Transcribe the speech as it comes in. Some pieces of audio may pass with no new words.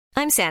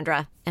I'm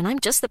Sandra, and I'm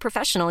just the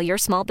professional your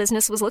small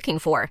business was looking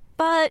for.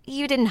 But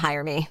you didn't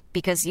hire me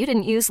because you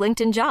didn't use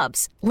LinkedIn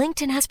Jobs.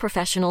 LinkedIn has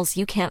professionals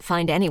you can't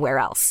find anywhere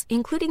else,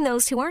 including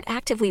those who aren't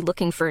actively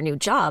looking for a new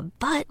job,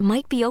 but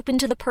might be open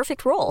to the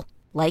perfect role,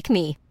 like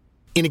me.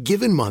 In a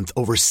given month,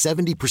 over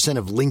 70%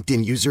 of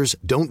LinkedIn users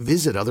don't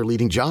visit other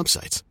leading job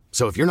sites.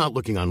 So if you're not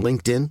looking on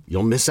LinkedIn,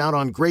 you'll miss out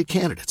on great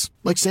candidates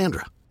like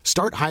Sandra.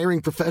 Start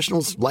hiring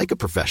professionals like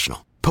a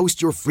professional.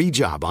 Post your free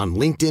job on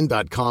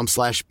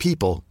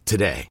linkedin.com/people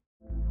today.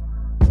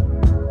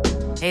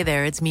 Hey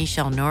there, it's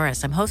Michelle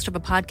Norris. I'm host of a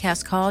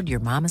podcast called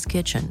Your Mama's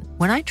Kitchen.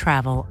 When I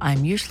travel,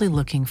 I'm usually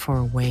looking for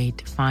a way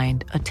to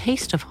find a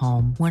taste of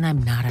home when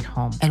I'm not at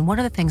home. And one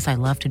of the things I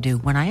love to do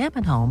when I am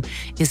at home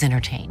is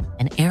entertain.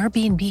 And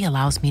Airbnb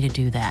allows me to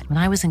do that.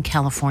 When I was in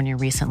California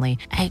recently,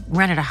 I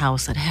rented a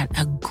house that had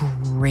a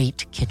great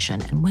kitchen.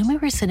 And when we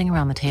were sitting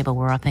around the table,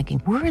 we're all thinking,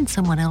 we're in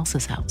someone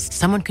else's house.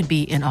 Someone could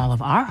be in all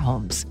of our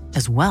homes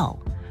as well.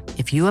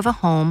 If you have a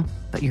home,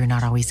 but you're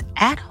not always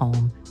at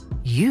home,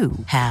 you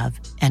have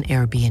an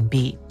Airbnb.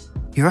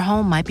 Your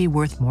home might be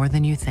worth more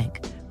than you think.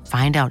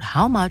 Find out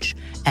how much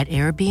at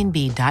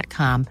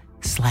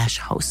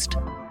airbnb.com/host.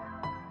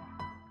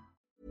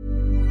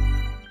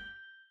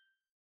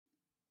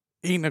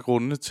 En af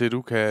grundene til, at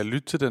du kan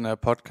lytte til den her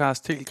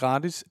podcast helt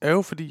gratis, er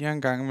jo fordi, jeg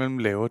engang imellem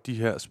laver de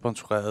her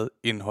sponsorerede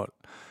indhold.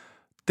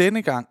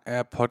 Denne gang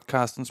er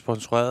podcasten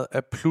sponsoreret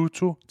af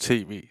Pluto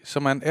TV,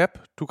 som er en app,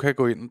 du kan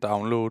gå ind og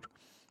downloade.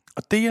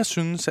 Og det, jeg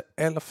synes er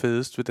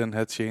allerfedest ved den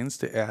her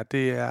tjeneste,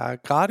 det er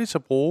gratis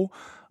at bruge,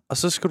 og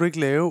så skal du ikke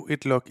lave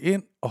et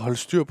login og holde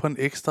styr på en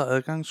ekstra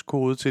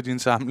adgangskode til din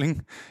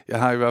samling. Jeg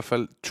har i hvert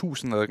fald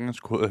 1000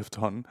 adgangskoder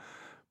efterhånden.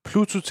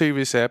 Pluto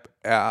TV's app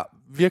er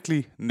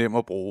virkelig nem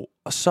at bruge,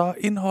 og så er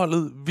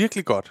indholdet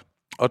virkelig godt.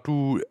 Og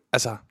du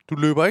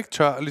løber ikke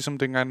tør, ligesom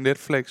dengang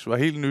Netflix var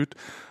helt nyt,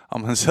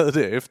 og man sad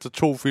der efter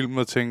 2 film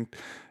og tænkte,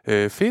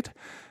 fedt.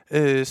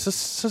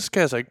 Så skal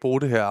jeg så ikke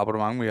bruge det her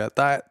abonnement mere.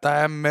 Der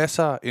er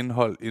masser af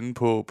indhold inde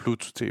på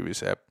Pluto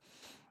TV's app.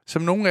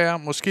 Som nogle af jer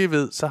måske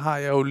ved, så har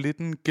jeg jo lidt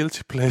en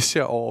guilty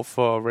pleasure over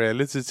for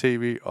reality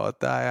tv, og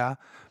der er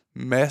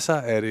masser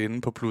af det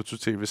inde på Pluto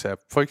TV's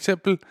app. For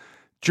eksempel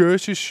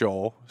Jersey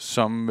Shore,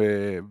 som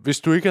hvis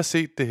du ikke har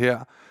set det her,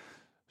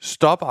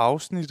 stop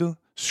afsnittet,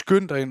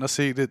 skynd dig ind og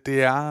se det.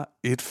 Det er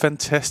et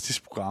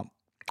fantastisk program.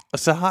 Og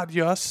så har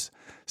de også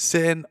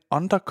serien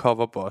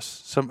Undercover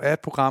Boss, som er et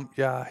program,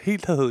 jeg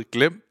helt havde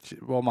glemt,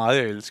 hvor meget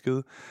jeg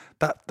elskede.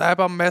 Der er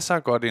bare masser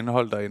af godt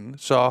indhold derinde.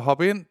 Så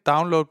hop ind,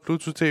 download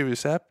Pluto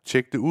TV's app,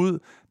 tjek det ud.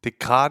 Det er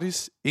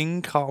gratis,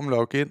 ingen krav om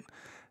login.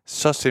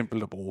 Så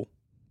simpelt at bruge.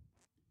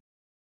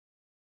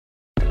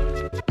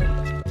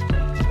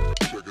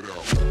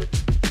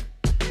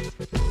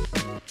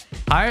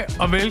 Hej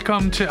og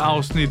velkommen til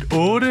afsnit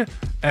 8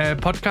 af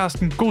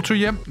podcasten God to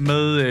hjem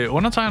med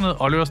undertegnet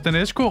Oliver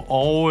Stanesco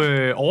og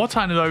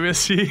overtegnet, vil jeg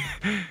sige,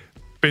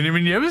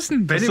 Benjamin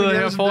Jeppesen, der sidder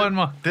her foran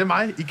mig. Det er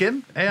mig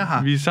igen, er jeg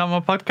her. Vi er sammen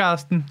med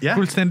podcasten,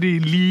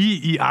 fuldstændig lige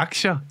i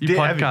aktier i det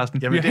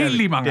podcasten. Vi har helt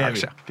lige mange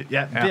aktier. Det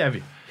er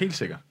vi. Helt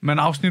sikkert. Men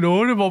afsnit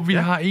 8, hvor vi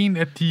har en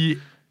af de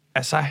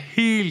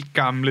helt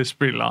gamle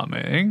spillere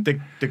med,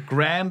 ikke? The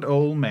grand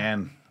old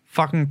man.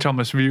 Fucking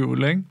Thomas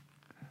Wivel, ikke?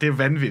 Det er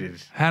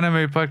vanvittigt. Han er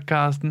med i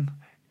podcasten.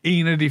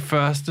 En af de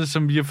første,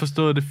 som vi har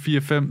forstået det,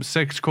 4, 5,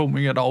 6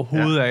 komikere, der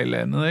overhovedet er i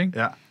landet, ikke?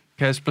 Ja.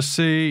 Kasper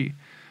C.,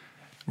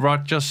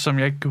 Rogers, som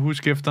jeg ikke kan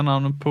huske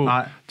efternavnet på.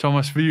 Nej.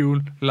 Thomas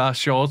Wivel,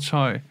 Lars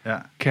Hjortøj,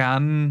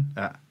 Kernen.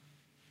 Ja.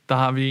 Der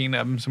har vi en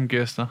af dem som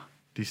gæster.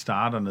 De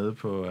starter nede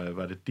på,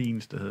 var det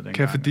Dins, der hed den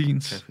Café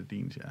Dins. Café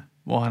Dins, ja.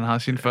 Hvor han har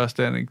sine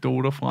første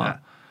anekdoter fra,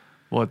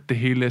 hvor det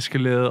hele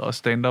eskalerede, og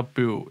stand-up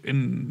blev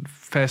en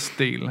fast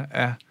del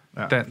af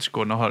dansk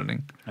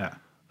underholdning. Ja.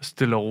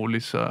 Stille og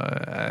roligt, så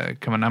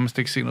kan man nærmest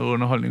ikke se noget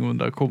underholdning, uden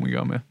der er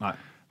komikere med. Nej.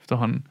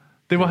 Efterhånden.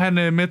 Det var han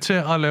med til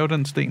at lave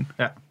den sten.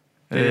 Ja.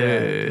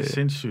 Det er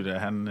sindssygt,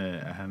 at han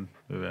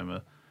vil være med.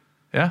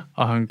 Ja,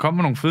 og han kom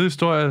med nogle fede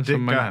historier, som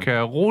man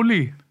kan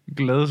roligt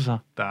glæde sig.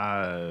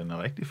 Der er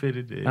noget rigtig fedt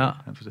i det. Ja.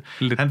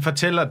 Han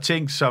fortæller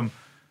ting, som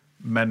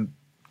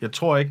jeg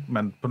tror ikke,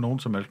 man på nogen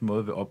som helst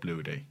måde vil opleve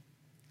i dag.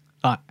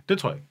 Nej. Det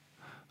tror jeg ikke.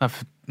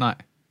 Nej,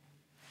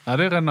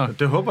 det er ret nok.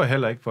 Det håber jeg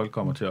heller ikke, folk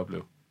kommer til at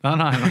opleve. Nej.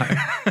 Nej,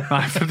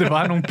 for det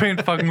var nogle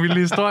pænt fucking vilde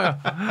historier.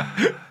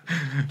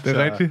 Det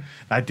er rigtigt.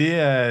 Nej, det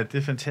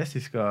er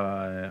fantastisk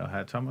at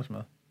have Thomas med.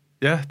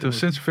 Ja, det var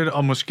sindssygt fedt.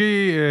 Og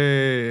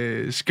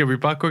måske skal vi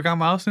bare gå i gang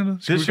med afsnittet?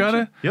 Skal vi gøre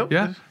det? Jo.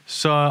 Ja.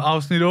 Så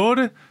afsnit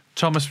 8,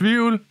 Thomas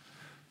Wivel.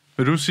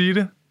 Vil du sige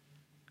det?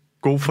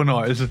 God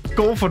fornøjelse.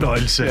 God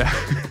fornøjelse. Ja.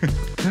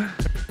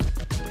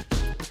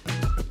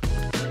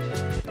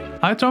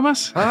 Hej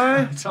Thomas.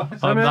 Hej.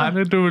 Og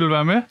dejligt, du vil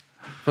være med.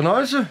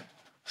 Fornøjelse.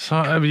 Så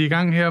er vi i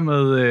gang her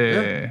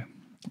med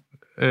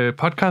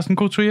podcasten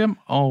God to hjem.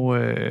 Og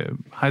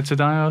hej til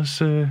dig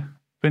også,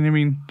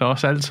 Benjamin, der er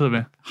også altid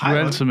med. Du er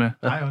altid med.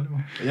 Hej Oliver.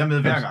 Jeg er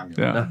med hver gang.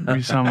 Ja, vi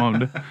er sammen om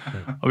det.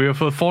 Og vi har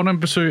fået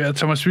fornemt besøg af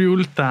Thomas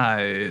Wivel,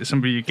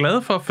 som vi er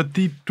glade for,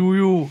 fordi du er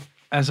jo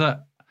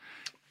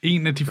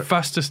en af de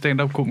første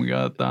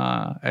stand-up-komikere,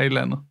 der er i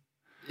landet.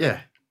 Ja,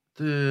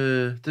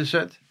 det er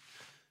sandt.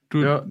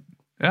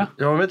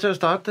 Jeg var med til at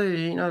starte det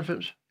i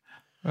 91.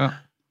 Ja.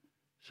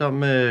 Sammen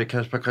med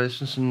Kasper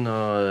Christensen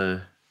og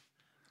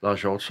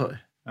Lars Hjortshøj,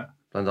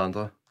 blandt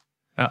andre.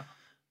 Ja.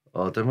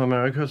 Og dem har man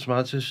jo ikke hørt så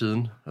meget til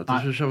siden. Og det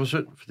synes jeg var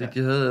synd, fordi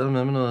de havde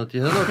noget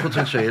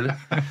potentiale.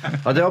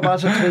 Og det var bare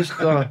så trist,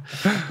 når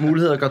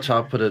muligheder går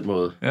tabt på den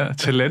måde. Ja,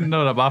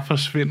 talenter, der bare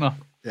forsvinder.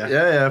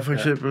 Ja, for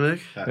eksempel,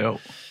 ikke? Ja. Jo.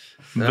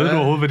 Men ved du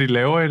overhovedet, hvad de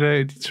laver i dag,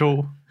 de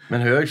to?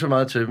 Man hører ikke så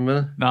meget til dem,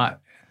 med. Nej.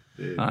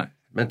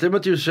 Men det må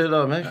de jo selv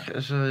om, ikke?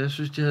 Altså, jeg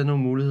synes, de havde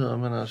nogle muligheder,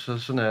 men altså,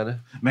 sådan er det.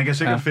 Man kan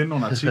sikkert finde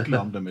nogle artikler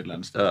om dem et eller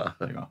andet sted.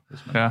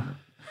 Ja.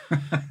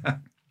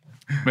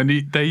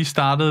 Men da I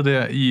startede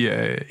der i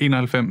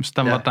 91,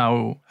 der var der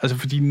jo... Altså,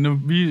 fordi når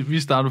vi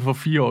startede for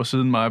 4 år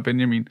siden, mig og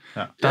Benjamin,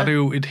 der er det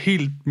jo et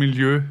helt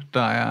miljø,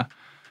 der er...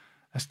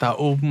 Altså, der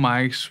er open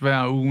mics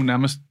hver uge,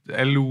 nærmest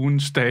alle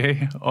ugens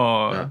dage,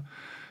 og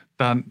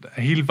der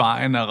hele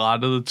vejen er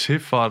rettet til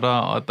for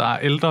dig, og der er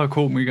ældre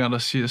komikere, der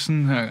siger,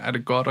 sådan her er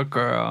det godt at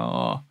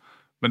gøre,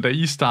 men da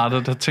I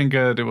startede, der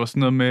tænker jeg, at det var sådan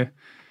noget med...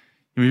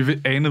 Jamen,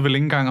 vi anede vel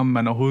ikke engang, om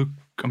der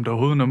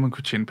overhovedet noget, man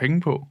kunne tjene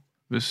penge på,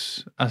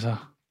 hvis... Altså...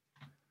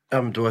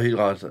 Jamen, du har helt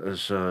ret.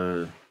 Altså,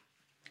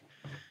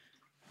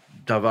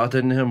 der var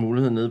den her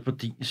mulighed nede på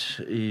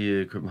DIS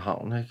i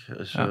København, ikke?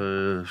 Altså,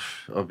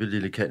 oppe i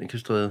Lille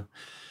Kannikestræde.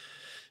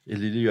 Et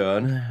lille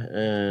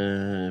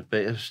hjørne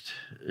bagerst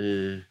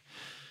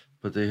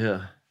på det her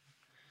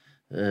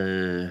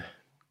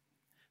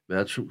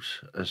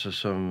værtshus. Altså,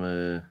 som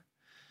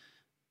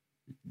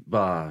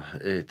var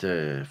et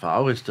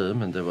farverigt sted,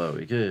 men det var jo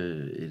ikke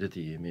et af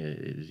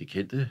de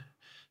kendte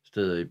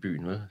steder i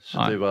byen, vel?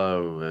 Så det var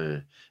jo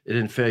et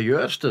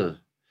inferiørt sted.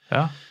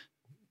 Ja.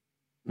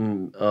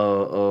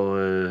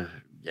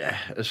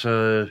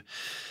 Altså...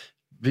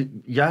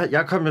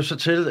 Jeg kom jo så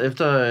til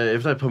efter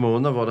et par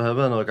måneder, hvor der havde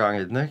været noget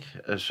gang i den, ikke?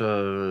 Altså,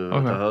 der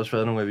havde også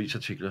været nogle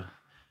avisartikler.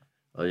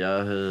 Og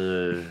jeg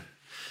havde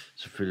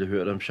selvfølgelig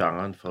hørt om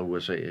genren fra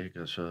USA, ikke?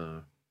 Altså,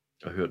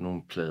 og hørt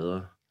nogle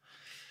plader.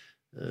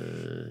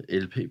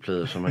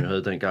 LP-plader, som man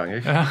havde dengang,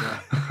 ikke? Ja.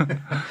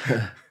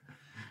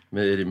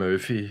 Med Eddie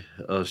Murphy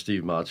og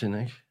Steve Martin,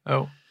 ikke?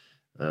 Jo.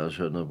 Jeg har også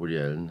hørt noget Woody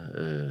Allen.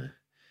 Jeg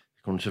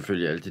kunne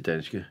selvfølgelig alle de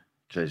danske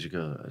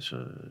klassikere. Altså,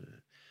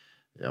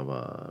 jeg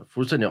var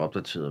fuldstændig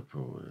opdateret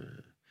på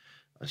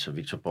altså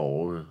Victor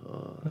Borge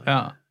og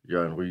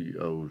Jørgen Ryg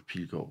og Ulf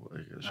Pilgaard.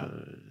 Ikke? Altså,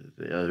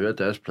 jeg havde hørt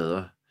deres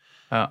plader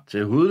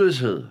til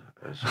hudløshed.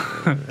 Altså,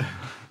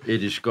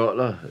 Eddie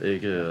Skoller,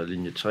 ikke? Og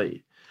Linje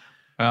 3.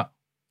 Ja.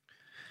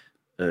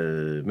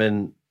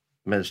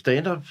 Men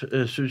stand-up,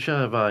 synes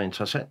jeg, var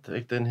interessant.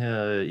 Ikke? Den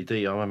her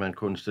idé om, at man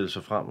kunne stille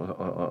sig frem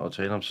og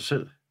tale om sig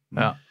selv.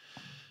 Ja.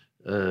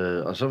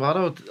 Og så var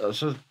der jo... Og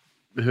så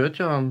hørte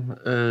jeg om...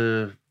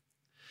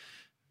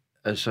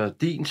 altså,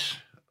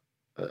 Dins...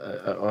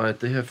 og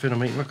at det her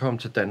fænomen var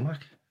kommet til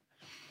Danmark.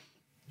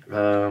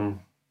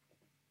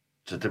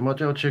 Så det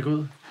måtte jeg jo tjekke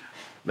ud.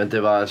 Men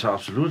det var altså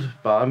absolut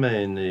bare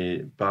med en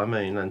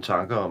eller anden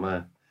tanke om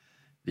at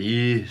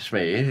lige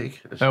smage,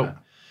 ikke? Altså, jo.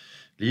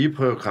 Lige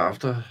prøve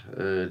kræfter,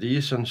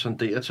 lige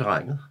sondere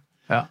terrænet.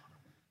 Ja.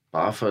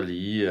 Bare for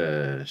lige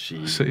at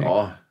sige,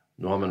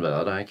 nu har man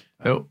været der, ikke?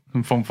 Jo,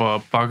 en form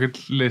for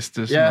bucket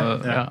liste. Sådan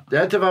noget.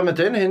 Ja, det var med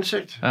den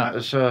hensigt. Ja.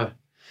 Altså,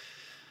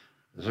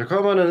 så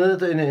kommer der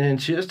ned en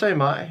tirsdag i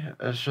maj,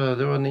 altså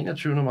det var den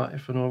 21. maj,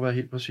 for nu at være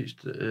helt præcist,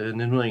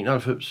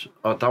 1991.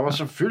 Og der var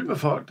så fyldt med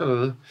folk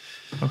dernede.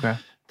 Okay.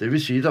 Det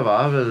vil sige, der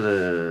var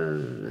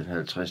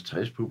vel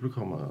 50-60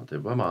 publikum, og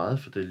det var meget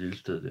for det lille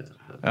sted der.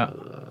 Ja.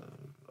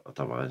 Og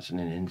der var sådan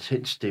en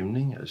intens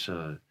stemning,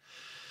 altså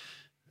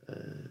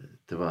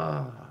det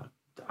var,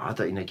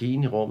 der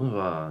energien i rummet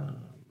var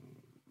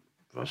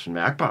sådan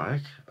mærkbar,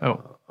 ikke?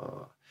 Jo.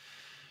 Og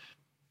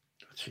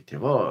jeg tænkte,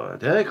 det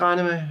havde jeg ikke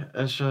regnet med,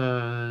 altså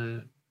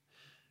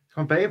det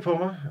kom bag på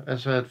mig,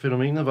 altså at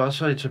fænomenet var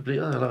så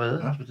etableret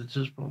allerede på det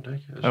tidspunkt,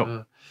 ikke?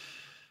 Altså,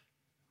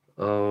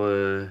 og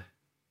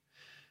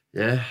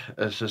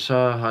altså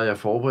så har jeg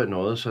forberedt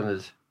noget sådan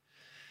lidt.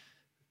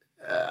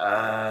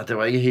 Det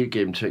var ikke helt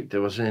gennemtænkt.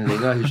 Det var sådan en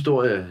længere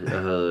historie, jeg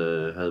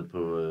havde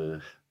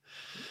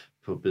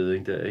på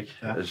beding der, ikke?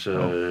 Ja. Altså,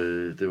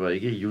 det var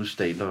ikke just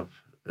stand-up.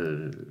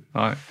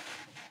 Nej.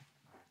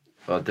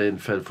 Og den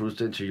faldt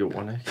fuldstændig til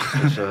jorden, ikke?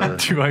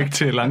 Altså, de var ikke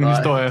til lange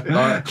historier.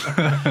 Nej.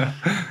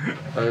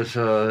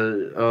 Altså,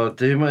 og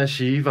det må jeg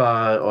sige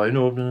var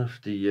øjenåbnende,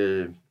 fordi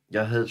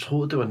jeg havde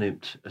troet, det var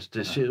nemt. Altså,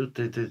 det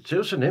ser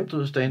jo så nemt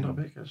ud stand-up,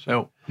 ikke? Altså.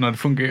 Jo, når det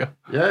fungerer.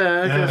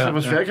 Ja, ikke? Altså,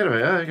 hvor svært kan det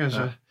være, ikke?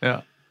 Altså. Ja.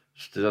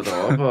 Stiller dig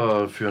op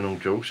og fyrer nogle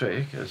jokes af,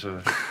 ikke? Altså.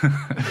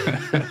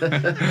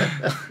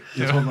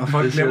 Jeg tror,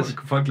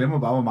 folk glemmer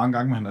bare, hvor mange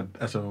gange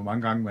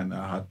man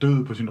har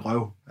død på sin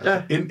røv.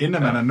 Altså, inden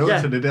man er nået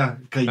til det der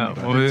grin. Ja,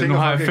 og nu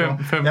har jeg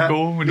 5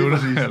 gode minutter.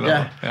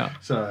 Eller,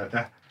 Så,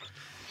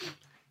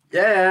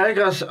 Ja,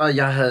 ikke også? Og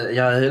jeg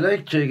havde heller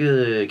ikke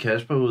tjekket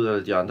Kasper ud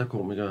af de andre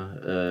komikere,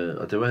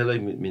 og det var heller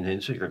ikke min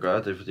hensigt at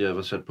gøre det, fordi jeg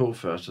var sat på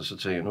først, og så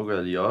tænkte jeg, nu går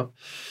jeg lige op,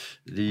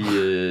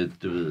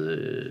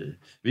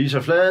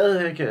 viser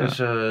flaget, ikke? Ja.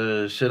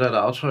 Altså, sætter et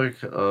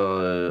aftryk,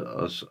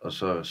 og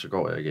så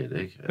går jeg igen,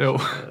 ikke? Altså, jo.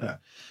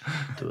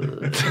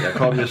 Jeg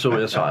kom,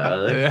 jeg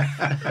sejrede, ikke? Ja.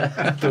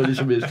 Det var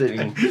ligesom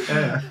indstillingen.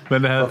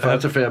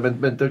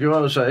 Men det gjorde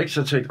jeg jo så ikke,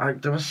 så tænkte jeg,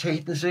 det var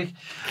satans, ikke?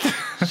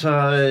 Så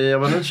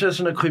jeg var nødt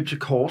til at krybe til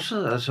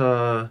korset, altså,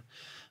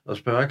 og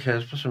spørge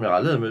Kasper, som jeg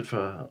aldrig havde mødt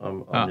før,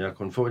 om jeg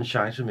kunne få en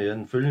chance mere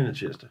den følgende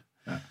tirsdag.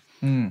 Ja.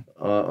 Mm.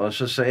 Og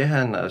så sagde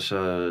han,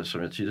 altså,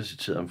 som jeg tit har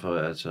citeret ham for,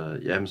 altså,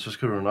 jamen, så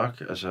skal du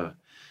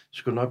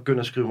nok begynde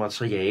at skrive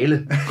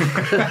materiale.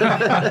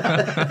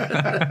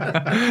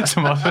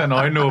 Som også er en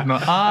øjenåbner.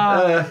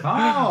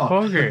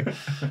 Okay.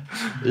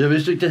 Jeg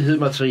vidste ikke, det hed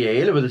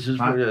materiale på det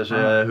tidspunkt. Altså,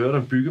 jeg hørte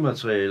om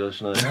byggemateriale og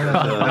sådan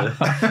noget.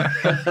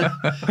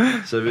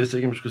 Så jeg vidste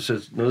ikke, om jeg skulle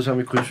sætte noget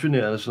sammen i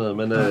krydsfinere eller sådan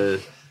noget.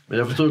 Men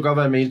jeg forstod godt,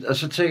 hvad jeg mente. Og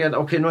så tænkte jeg,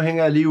 okay, nu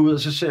hænger jeg lige ud, og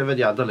så ser jeg, hvad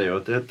de andre laver.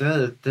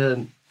 Det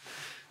havde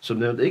som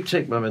nævnt ikke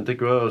tænkt mig, men det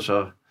gør jeg jo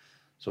så.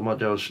 Så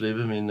måtte jeg jo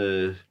slippe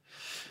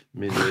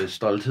min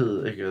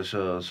stolthed, ikke? Og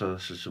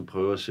så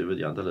prøve at se, hvad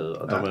de andre lavede.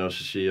 Og der må jeg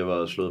også sige, at jeg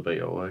var slået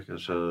bagover, ikke?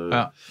 Altså,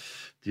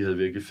 de havde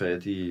virkelig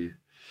fat i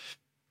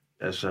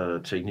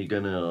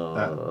teknikkerne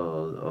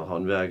og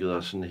håndværket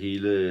og sådan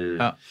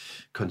hele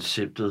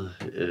konceptet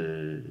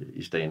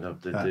i stand-up.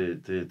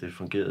 Det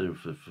fungerede jo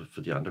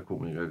for de andre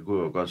komikere. Det kunne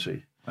jeg jo godt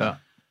se. Ja.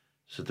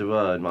 Så det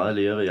var en meget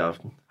lærerig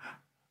aften.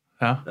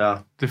 Ja.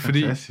 Det er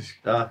fordi...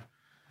 Fantastisk. Ja.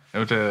 Jo,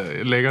 det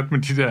er lækkert med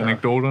de der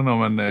anekdoter,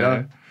 når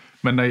man...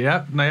 Men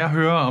når jeg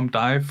hører om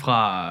dig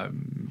fra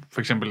for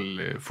eksempel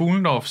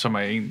Fuglendorf, som er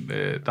en,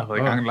 der har været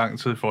i gang lang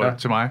tid i forhold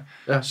til mig,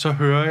 så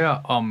hører jeg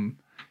om,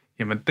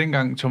 jamen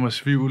dengang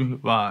Thomas Wivel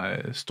var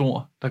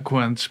stor, der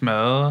kunne han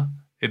smadre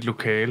et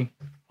lokale,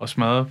 og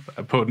smadre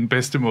på den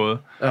bedste måde.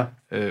 Ja.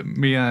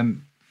 Mere end,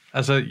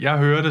 altså jeg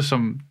hører det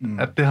som,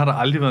 at det har der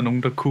aldrig været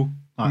nogen, der kunne,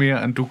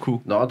 mere end du kunne,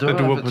 da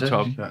du var på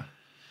toppen. Ja.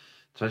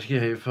 Så skal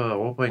jeg have for at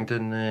overbringe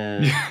den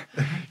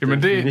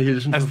fine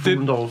hilsen fra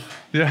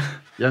Fuglendorf. Ja.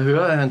 Jeg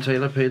hører, at han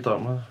taler pænt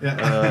om mig.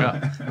 Ja.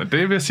 Men det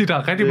vil jeg sige, der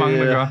er rigtig mange,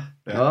 der gør.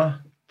 Ja,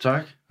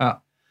 tak. Ja.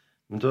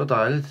 Men det var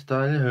dejligt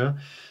at høre.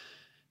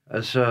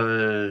 Altså,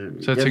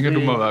 så jeg tænker, du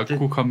må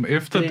kunne komme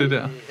efter det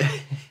der.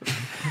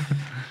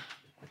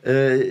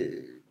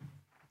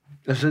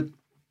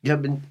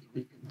 Jamen,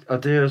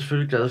 og det er jeg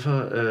selvfølgelig glad for.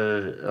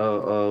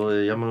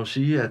 Og jeg må jo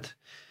sige, at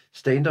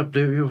stand-up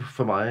blev jo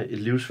for mig et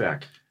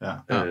livsværk. Ja.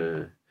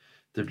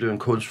 Det blev en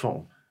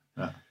kunstform.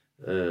 Ja.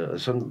 Og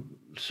sådan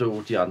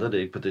så de andre det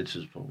ikke på det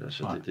tidspunkt.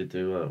 Altså,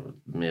 det var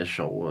mere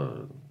sjov og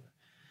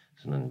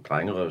sådan en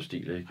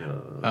drengerøvstil, ikke?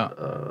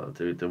 Og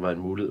det var en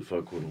mulighed for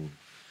at kunne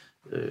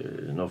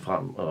nå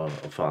frem og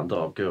få andre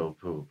opgaver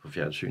på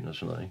fjernsyn og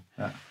sådan noget, ikke?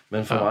 Ja.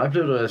 Men for mig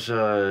blev det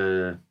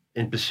altså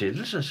en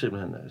besættelse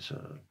simpelthen. Altså,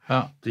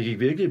 det gik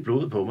virkelig i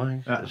blodet på mig,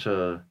 ikke? Ja.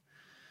 Altså,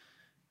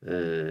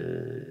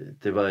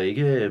 det var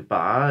ikke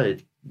bare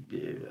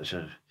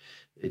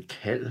et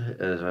kald,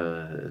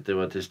 altså det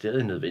var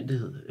decideret en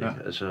nødvendighed, ikke? Ja.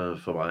 Altså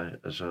for mig,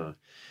 altså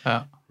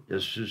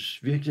jeg synes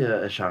virkelig,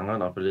 at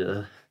genren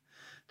appellerede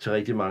til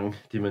rigtig mange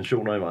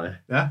dimensioner i mig.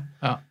 Ja.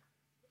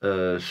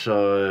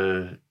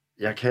 Så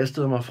jeg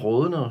kastede mig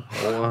frådende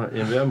over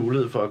enhver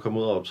mulighed for at komme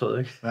ud og optræde,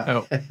 ikke? Ja.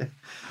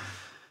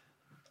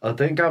 Og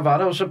dengang var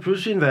der jo så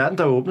pludselig en verden,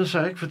 der åbnede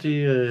sig, ikke?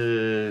 Fordi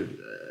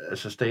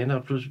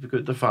stand-up pludselig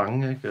begyndte at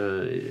fange, ikke?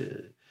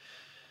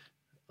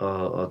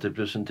 Og det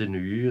blev sådan det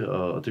nye,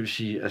 og det vil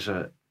sige,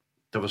 altså,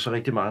 der var så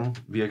rigtig mange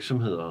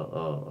virksomheder,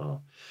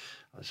 og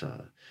altså,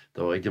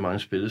 der var rigtig mange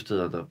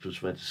spillesteder, der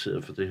pludselig var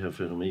interesseret for det her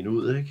fænomen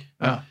ud, ikke?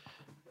 Ja.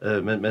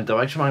 Men der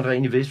var ikke så mange, der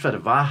egentlig vidste, hvad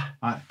det var.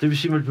 Nej. Det vil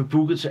sige, at man blev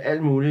booket til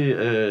alt muligt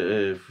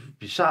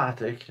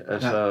bizarrt, ikke?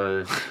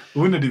 Altså,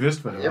 uden at de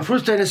vidste, hvad det var. Ja,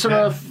 fuldstændig.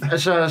 Sådan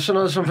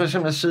noget som for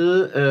eksempel at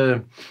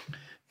sidde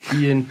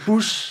i en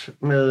bus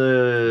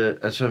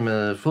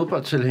med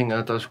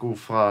fodboldtilhængere, der skulle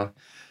fra...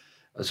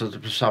 Altså, det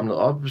blev samlet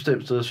op et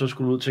bestemt sted, og så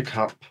skulle ud til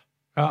kamp.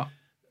 Ja.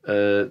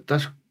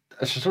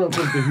 Sådan noget,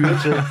 man blev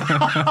hyret til.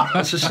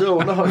 Og så sidder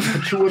underholdt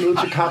på turen ud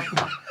til kampen.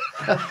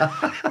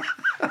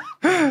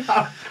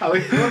 Har du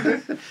ikke hørt det?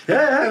 Ja,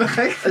 det er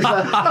rigtigt.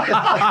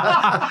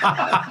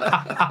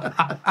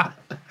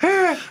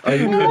 Og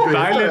ingen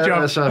hørte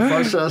job. Altså,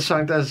 folk sad og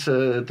sang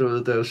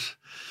deres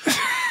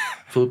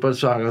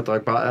fodboldsanger og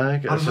drak bajer,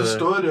 ikke? Har du så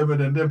stået der med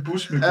den der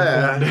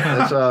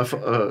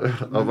busmikrofon?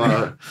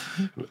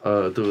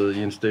 Og du ved,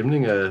 i en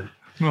stemning af...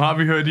 Nu har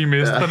vi hørt i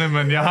mestrene,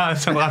 men jeg har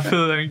altså en ret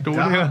fed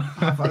anekdote her.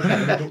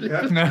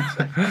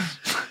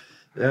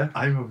 Ja.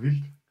 Ej, hvor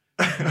vildt.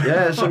 Ja,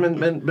 altså,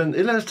 men et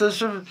eller andet sted,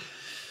 så...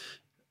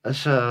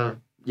 Altså,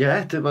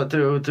 ja, det var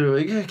jo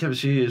ikke, kan vi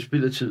sige,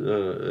 spild af tid.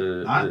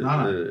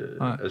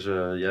 Nej.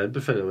 Altså, jeg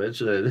anbefaler jo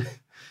altid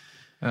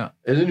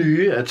alle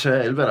nye at tage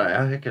alt, hvad der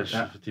er, ikke? Altså,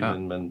 fordi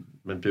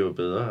man bliver jo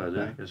bedre af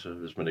det, ikke? Altså,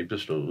 hvis man ikke bliver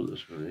slået ud,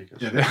 selvfølgelig, ikke?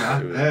 Altså, ja,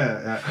 det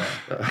er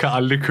klart. Kan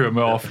aldrig køre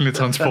med offentlig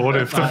transport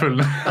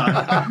efterfølgende.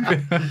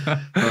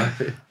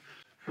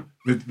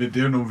 Men det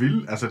er jo nogle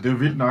vildt, altså det er jo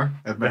vildt nok,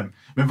 at man...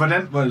 Men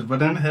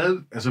hvordan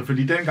havde... Altså,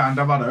 fordi dengang,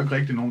 der var der jo ikke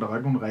rigtig nogen, der var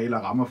ikke nogen regler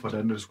og rammer for,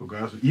 hvordan det skulle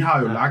gøres. I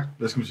har jo lagt,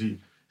 hvad skal man sige,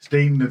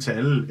 stenene til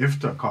alle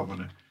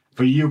efterkommerne.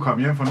 For I er jo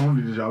kommet hjem fra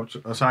nogle af de jobs,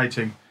 og så har I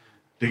tænkt,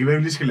 det kan være, at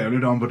vi lige skal lave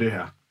lidt om på det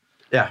her.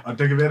 Ja. Og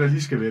det kan være, at der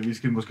lige skal være, vi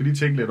skal måske lige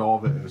tænke lidt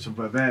over,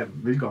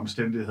 hvilke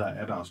omstændigheder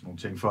er der også nogle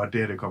ting, for at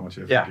det her det kommer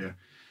til at fungere.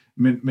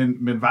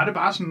 Men var det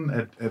bare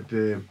sådan,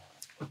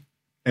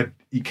 at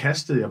I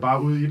kastede jer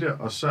bare ud i det,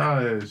 og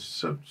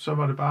så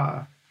var det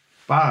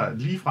bare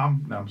lige frem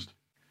nærmest?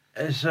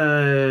 Altså,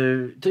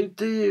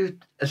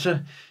 altså,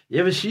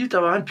 jeg vil sige, der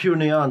var en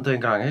pionerånd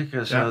dengang, ikke?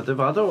 Altså, det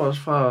var der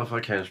også fra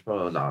Kasper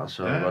og Lars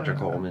og Roger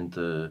Cormand.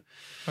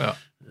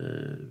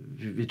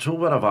 Vi tog,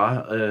 hvad der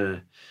var.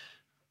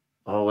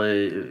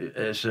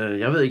 Altså,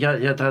 jeg ved ikke,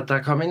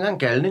 der kom en eller anden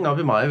galning op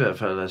i mig i hvert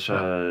fald. Altså,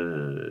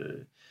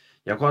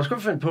 jeg kunne også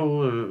godt finde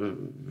på,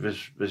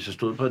 hvis jeg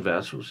stod på et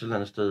værtshus et eller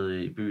andet sted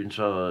i byen,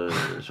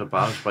 så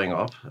bare springe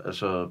op,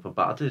 altså på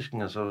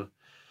bardisken, og så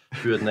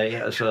fyre den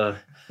af, altså...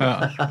 Ja,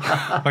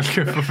 hold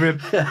kæft, hvor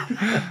fedt.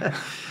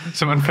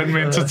 Så man fandt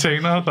med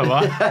entertainer, der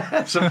var.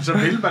 Så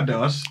ville man det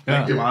også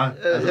rigtig meget.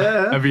 Altså.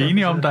 Er vi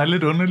enige om, der er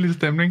lidt underlig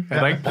stemning? Er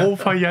der ikke brug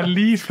for, at jeg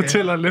lige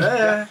fortæller lidt?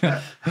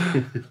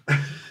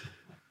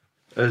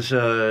 Altså,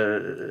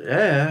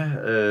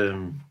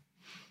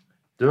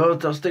 det var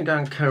også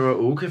dengang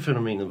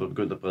karaoke-fænomenet var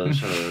begyndt at brede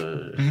sig,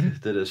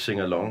 det der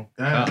sing-along.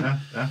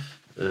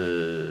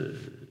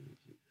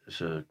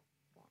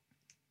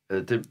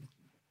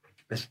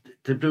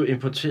 Det blev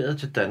importeret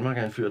til Danmark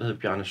af en fyr, der hed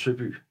Bjarne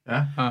Søby.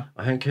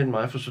 Og han kendte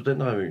mig fra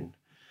Studenterrevyen.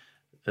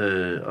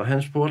 Og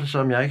han spurgte så,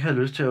 om jeg ikke havde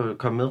lyst til at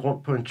komme med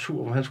rundt på en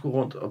tur, hvor han skulle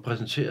rundt og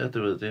præsentere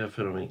det her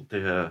fænomen,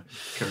 det her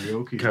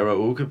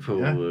karaoke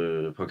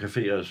på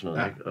caféer og sådan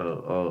noget. Ikke?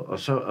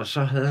 Og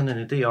så havde han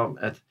en idé om,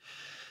 at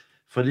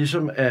for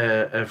ligesom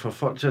at få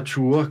folk til at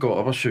ture, gå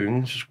op og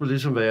synge, så skulle det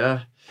ligesom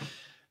være...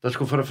 Der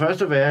skulle for det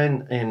første være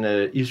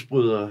en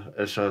isbryder,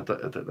 altså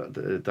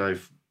der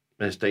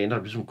med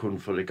stand-up ligesom kunne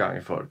få lidt gang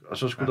i folk. Og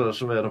så skulle der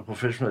så være nogle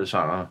professionelle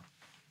sangere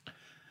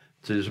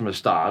til ligesom at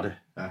starte.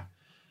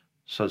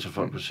 Så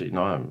folk kunne se,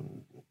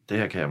 det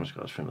her kan jeg måske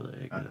også finde ud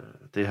af, ikke?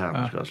 Det har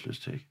jeg måske også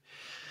lyst til, ikke?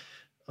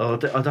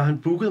 Og der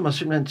han bookede mig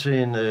simpelthen til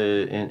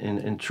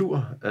en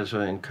tur, altså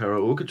en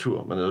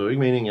karaoke-tur, men det var jo ikke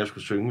meningen, jeg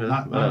skulle synge med.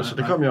 Men altså,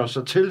 det kom jeg også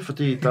så til,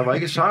 fordi der var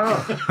ikke sanger.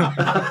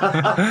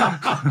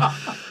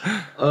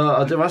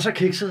 og det var så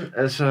kikset,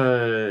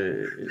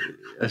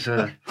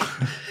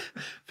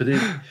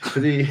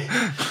 fordi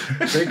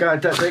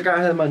dengang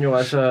havde man jo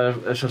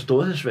altså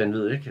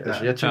storhedsvanvid, ikke?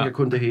 Altså, jeg tænker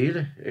kun det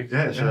hele,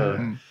 ikke?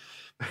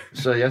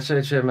 Så jeg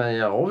sagde til ham, at jeg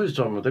er overbevist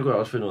om, og det kunne jeg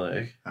også finde ud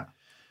af, ikke?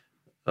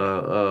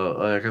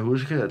 Og jeg kan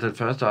huske, at den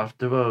første aften,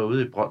 det var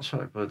ude i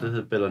Brøndshøj, og det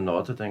hed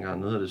Bellanotte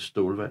dengang, nu hedder det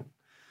Stålvand.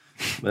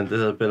 Men det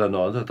hed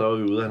Bellanotte, og der var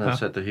vi ude, han havde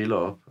sat det hele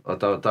op.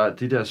 Og der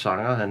de der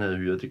sanger, han havde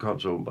hyret, de kom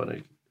så åbenbart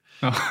ikke.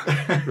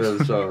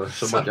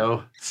 Så måtte jeg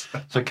jo,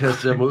 så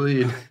kastede jeg mod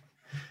i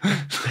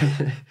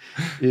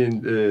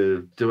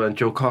det var en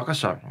Joe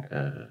Cocker-sang,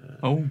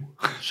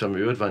 som i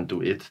øvrigt var en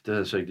duet. Det havde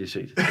jeg så ikke lige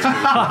set.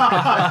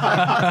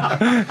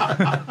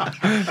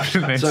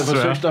 Så jeg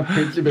forsøgte at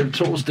pendle mellem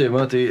to stemmer,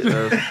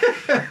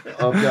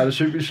 og Bjarne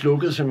Søby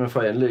slukkede simpelthen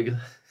for anlægget.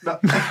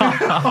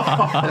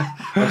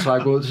 Og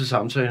trække ud til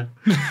samtale.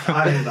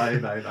 Nej.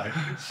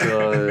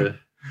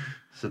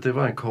 Så det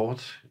var en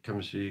kort, kan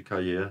man sige,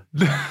 karriere.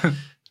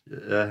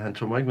 Ja, han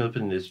tog mig ikke med på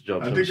det næste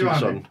job. Det gjorde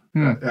han ikke.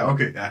 Ja,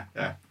 okay, ja.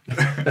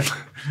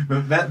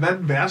 Men hvad er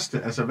den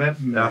værste, altså hvad er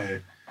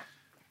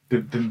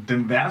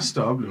den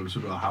værste oplevelse,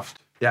 du har haft?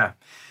 Ja,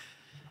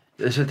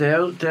 altså det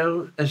er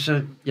jo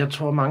altså jeg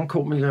tror mange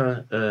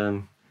komikere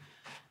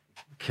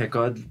kan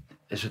godt,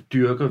 altså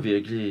dyrker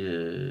virkelig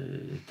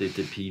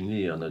det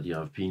pinlige, og når de har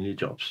haft pinlige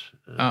jobs.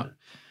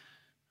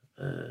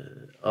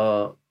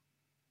 Og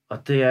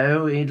det er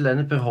jo et eller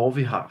andet behov,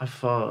 vi har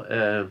for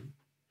at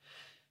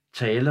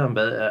tale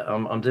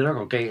om det, der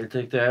går galt.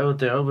 Ikke?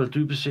 Det er jo vel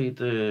dybest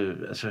set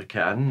altså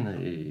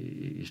kernen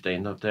i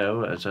stand-up. Det er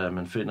jo, altså, at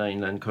man finder en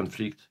eller anden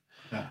konflikt.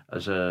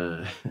 Altså,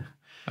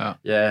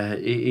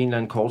 en eller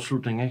anden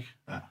kortslutning, ikke?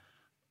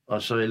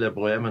 Og så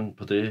elaborerer man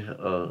på det,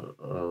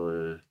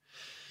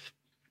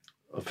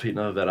 og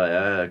finder, hvad der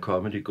er af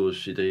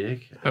comedy-gods i det,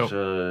 ikke?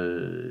 Altså,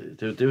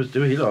 det er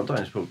jo hele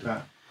omdrejningspunktet.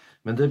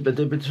 Men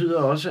det betyder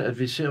også, at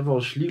vi ser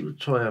vores liv,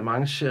 tror jeg,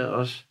 mange ser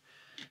også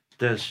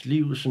deres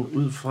liv sådan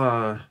ud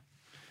fra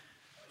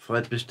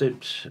et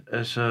bestemt,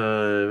 altså,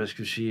 hvad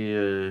skal vi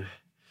sige,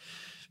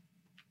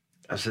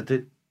 altså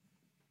det,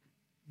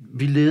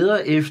 vi leder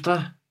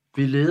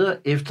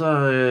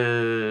efter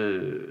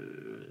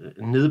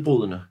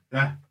nedbrydende.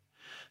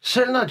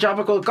 Selv når job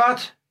er gået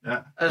godt,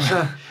 altså,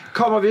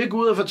 kommer vi ikke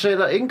ud og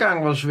fortæller ikke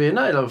engang vores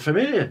venner eller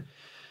familie,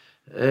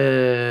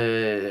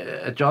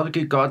 at jobbet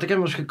gik godt. Det kan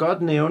man måske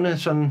godt nævne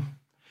sådan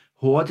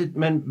hurtigt,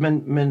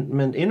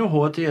 men endnu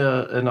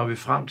hurtigere når vi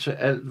frem til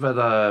alt, hvad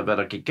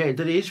der gik galt.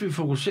 Det er det eneste, vi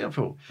fokuserer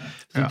på.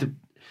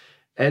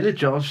 Alle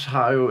jobs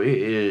har jo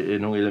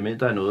nogle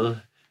elementer af noget,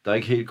 der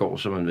ikke helt går,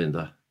 som man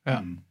venter.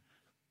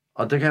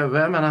 Og det kan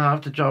være, at man har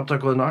haft et job, der er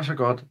gået nok så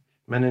godt,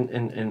 men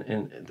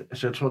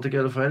altså jeg tror, det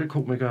gælder for alle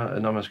komikere,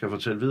 at når man skal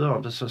fortælle videre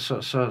om det,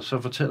 så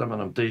fortæller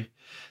man om det,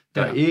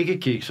 der ikke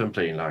gik som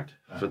planlagt.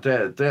 Ja. For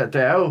der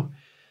er jo,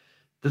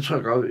 det tror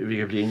jeg godt, vi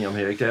kan blive enige om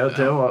her, ikke? Det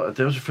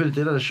er jo selvfølgelig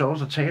det, der er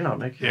sjovt at tale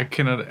om, ikke? Jeg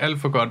kender det alt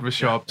for godt,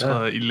 hvis jeg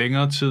optræder i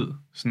længere tid,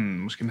 sådan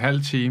måske en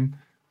halv time,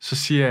 så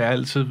siger jeg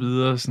altid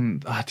videre sådan,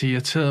 det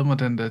irriterede mig,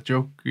 den der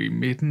joke i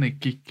midten ikke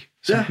gik,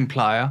 som den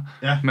plejer.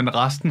 Ja. Men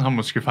resten har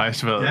måske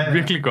faktisk været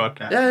virkelig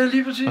godt. Ja,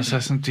 lige præcis. Og så er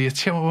sådan, det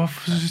irriterer mig,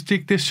 hvorfor synes de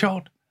ikke, det er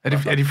sjovt?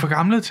 Er de for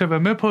gamle til at være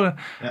med på det?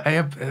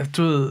 Ja.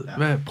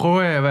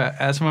 Prøver jeg,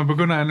 altså man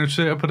begynder at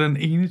analysere på den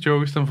ene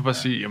joke, i stedet for bare at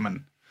sige,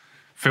 jamen,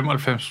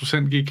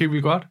 95% gik helt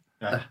vildt godt.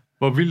 Ja.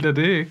 Hvor vildt er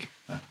det, ikke?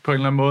 På en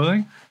eller anden måde,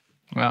 ikke?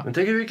 Ja. Men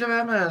det kan vi ikke lade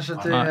være med, altså.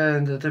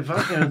 Det er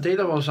faktisk en del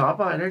af vores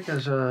arbejde, ikke?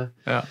 Altså,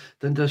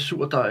 den der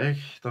surdej,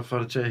 ikke? Der får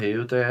det til at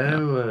hæve. Det er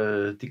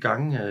jo de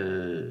gange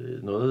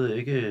noget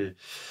ikke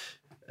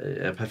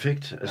er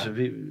perfekt. Altså,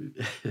 vi...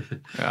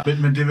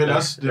 men det er vel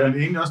også, det er vel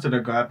egentlig også det,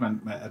 der gør,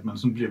 at man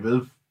sådan bliver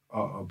ved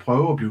og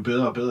prøver at blive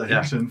bedre og bedre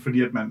hele tiden,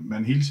 fordi at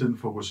man hele tiden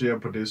fokuserer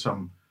på det,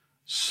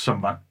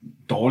 som var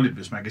dårligt,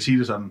 hvis man kan sige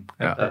det sådan.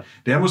 Ja.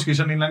 Det er måske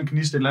sådan en eller anden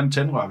knist, et eller andet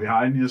tændrør, vi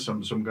har inde i os,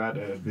 som gør,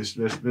 at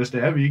hvis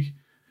det er vi ikke,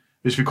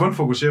 hvis vi kun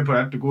fokuserer på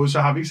alt det gode,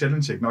 så har vi ikke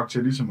selvindsigt nok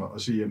til ligesom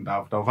at sige, at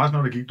der var faktisk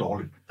noget, der gik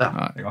dårligt. Ja.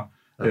 Ikke?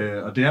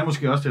 Og det er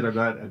måske også det, der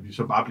gør, at vi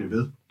så bare bliver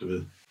ved, du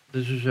ved.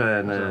 Det synes jeg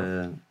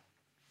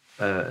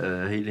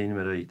er helt enig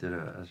med dig i, det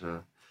der. Altså,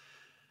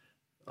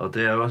 og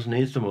det er jo også den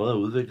eneste måde at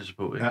udvikle sig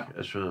på, ikke? Ja.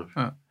 Altså,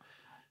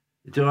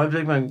 i det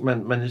øjeblik,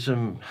 man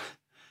ligesom...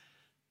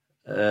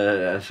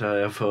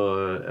 er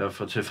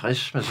for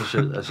tilfreds med sig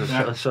selv.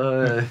 Altså,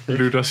 så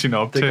lytter sin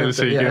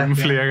optagelse igennem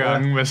flere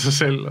gange med sig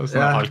selv, og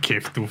sådan, hold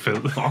kæft, du er fed.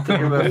 Det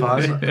kan være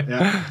farligt.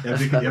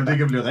 Det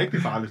kan blive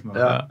rigtig farligt.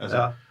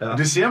 Og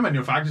det ser man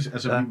jo faktisk,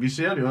 altså vi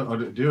ser det jo, og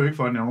det er jo ikke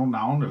for at nævne nogen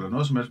navn eller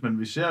noget som helst, men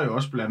vi ser jo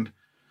også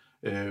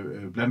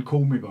blandt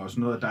komikere og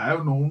sådan noget, at der er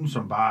jo nogen,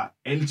 som bare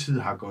altid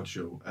har godt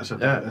show. Altså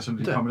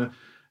de kommer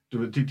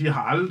de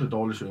har aldrig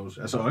dårlige shows.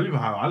 Altså, Oliver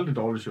har jo aldrig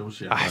dårlige shows,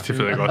 siger. Ej, det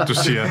ved jeg godt, du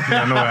siger.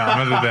 Jeg nu er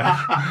med det der.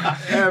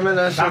 Ja, men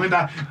altså,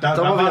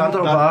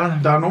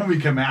 der er nogen, vi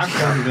kan mærke,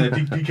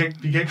 de kan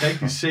ikke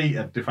rigtig se,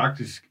 at det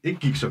faktisk ikke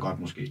gik så godt,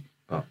 måske.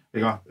 Ja.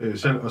 Ikke?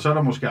 Og så er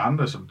der måske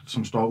andre,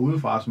 som står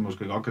udefra, som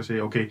måske godt kan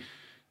se, okay,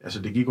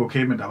 altså det gik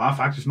okay, men der var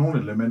faktisk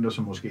nogle elementer,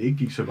 som måske ikke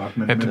gik så godt.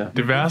 Men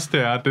det værste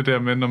er det der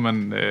med, når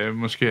man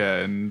måske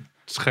er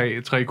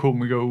tre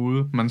komikere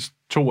ude,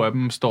 to af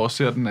dem står og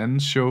ser den anden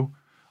show,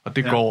 og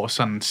det går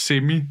sådan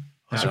semi,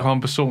 og så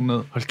kommer personen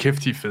ned, hold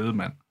kæft, de er fede,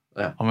 mand.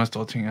 Ja. Og man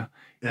står og tænker,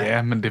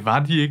 men det var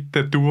de ikke,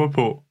 da du var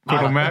på.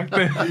 Kunne du mærke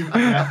det?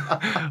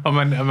 Og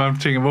man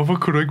tænker, hvorfor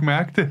kunne du ikke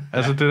mærke det?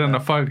 Altså det der, når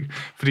folk...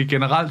 Fordi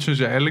generelt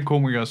synes jeg, at alle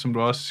komikere, som du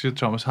også siger,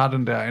 Thomas, har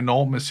den der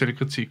enorme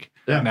selvkritik.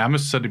 Ja.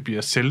 Nærmest så det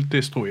bliver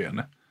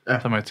selvdestruerende. Ja.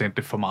 Så man tænker,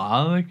 det er for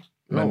meget, ikke?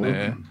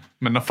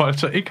 Men når folk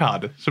så ikke har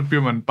det, så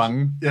bliver man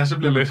bange. Ja, så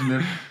bliver man sådan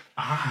lidt...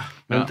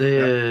 Men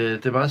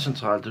det er meget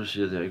centralt, det du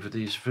siger der, ikke?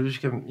 Fordi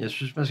selvfølgelig jeg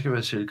synes, man skal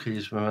være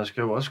selvkritisk, men man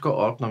skal jo også gå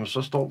op, når man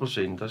så står på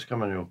scenen, der skal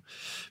man jo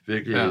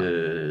virkelig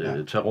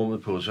tage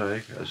rummet på sig,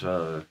 ikke?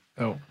 Altså, det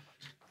er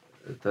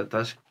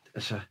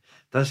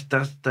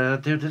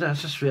jo det, der er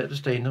så svært ved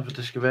stand-up, for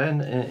det skal være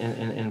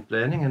en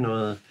blanding af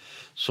noget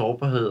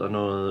sårbarhed og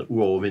noget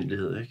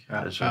uovervindelighed, ikke?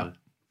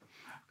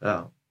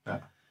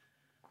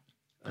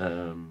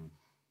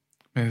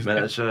 Men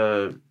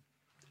altså...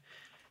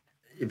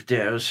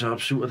 Det er jo så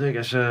absurd, ikke?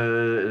 Altså,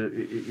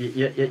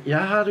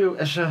 jeg har det jo,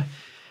 altså...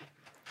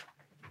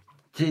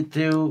 Det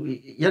er jo...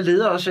 Jeg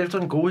leder også efter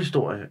en god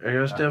historie.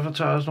 Derfor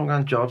tager jeg også nogle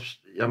gange jobs,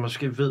 jeg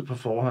måske ved på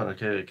forhånd, og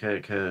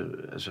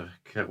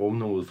kan rumme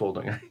nogle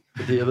udfordringer.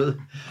 Fordi jeg ved et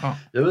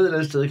eller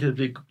andet sted, kan det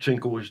blive til en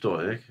god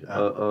historie, ikke? Ja.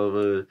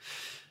 Og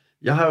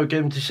jeg har jo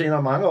gennem de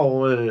senere mange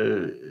år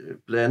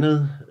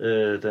blandet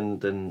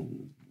den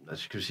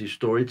altså, skal vi sige,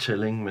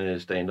 storytelling med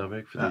stand-up,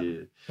 ikke? Fordi...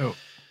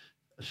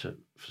 Altså,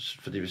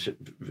 fordi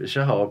hvis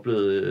jeg har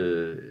oplevet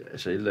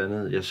et eller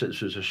andet, jeg selv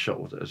synes er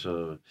sjovt,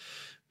 altså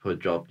på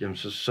et job, jamen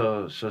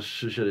så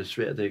synes jeg, det er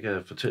svært ikke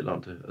at fortælle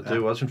om det. Og det er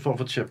jo også en form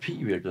for terapi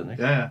i virkeligheden,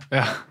 ikke? Ja.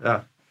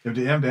 Jamen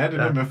det er det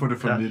der med at få det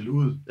formidlet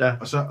ud. Ja.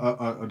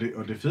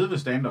 Og det fede ved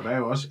stand-up er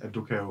jo også, at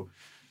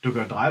du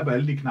kan dreje på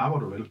alle de knapper,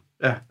 du vil.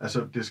 Ja.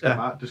 Altså det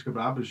skal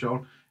bare blive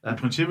sjovt. Ja. I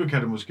princippet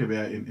kan det måske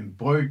være en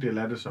brøkdel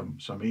af det,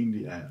 som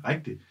egentlig er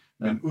rigtigt.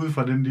 Men ud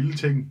fra den lille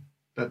ting,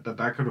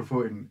 der kan du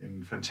få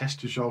en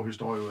fantastisk sjov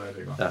historie ud af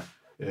det, ikke?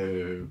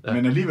 Ja.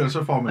 Men alligevel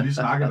så får man lige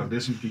snakket om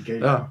det, som gik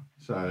galt. Ja.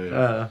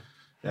 Så,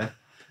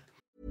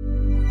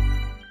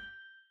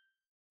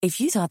 If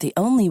you thought the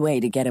only way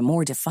to get a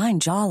more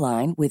defined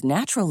jawline with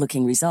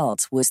natural-looking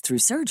results was through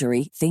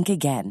surgery, think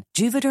again.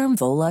 Juvederm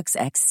Volux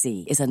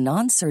XC is a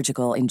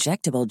non-surgical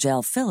injectable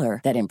gel filler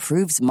that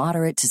improves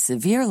moderate to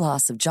severe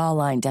loss of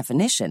jawline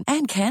definition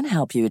and can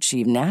help you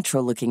achieve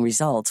natural-looking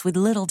results with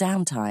little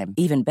downtime.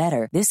 Even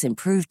better, this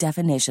improved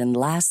definition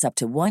lasts up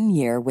to 1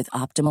 year with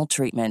optimal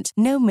treatment.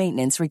 No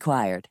maintenance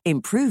required.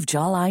 Improve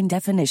jawline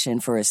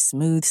definition for a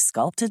smooth,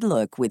 sculpted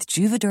look with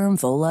Juvederm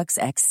Volux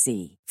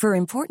XC. For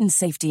important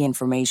safety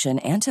information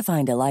and to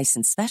find a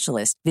licensed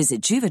specialist,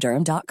 visit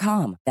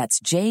Juvederm.com. That's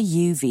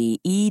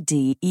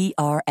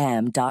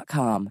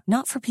JUVEDERM.com.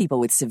 Not for people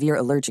with severe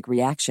allergic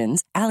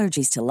reactions,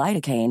 allergies to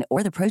lidocaine,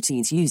 or the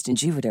proteins used in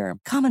Juvederm.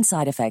 Common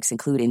side effects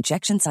include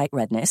injection site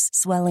redness,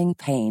 swelling,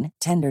 pain,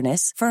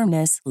 tenderness,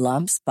 firmness,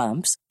 lumps,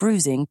 bumps,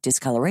 bruising,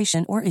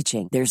 discoloration, or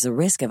itching. There's a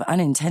risk of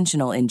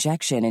unintentional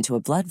injection into a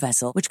blood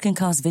vessel, which can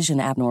cause vision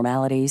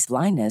abnormalities,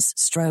 blindness,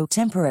 stroke,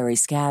 temporary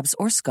scabs,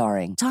 or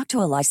scarring. Talk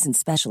to a licensed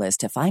specialist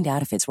to find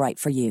out if it's right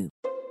for you.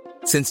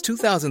 Since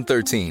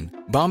 2013,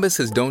 Bombas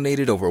has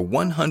donated over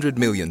 100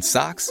 million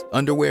socks,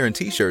 underwear, and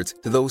T-shirts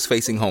to those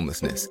facing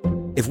homelessness.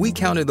 If we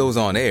counted those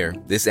on air,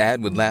 this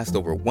ad would last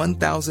over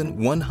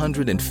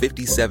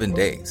 1,157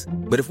 days.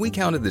 But if we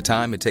counted the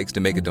time it takes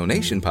to make a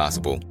donation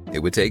possible,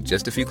 it would take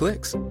just a few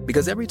clicks.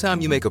 Because every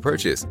time you make a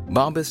purchase,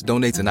 Bombas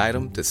donates an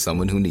item to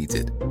someone who needs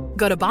it.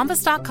 Go to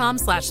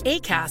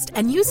bombas.com/ACAST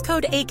and use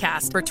code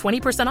ACAST for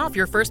 20% off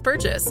your first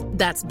purchase.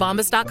 That's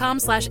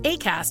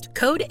bombas.com/ACAST,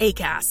 code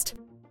ACAST.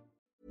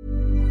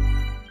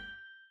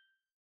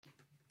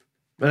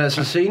 Men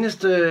altså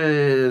senest,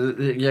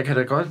 jeg kan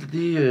da godt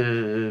lige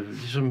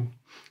ligesom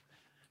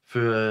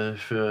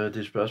føre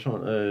det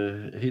spørgsmål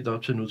helt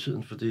op til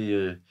nutiden,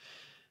 fordi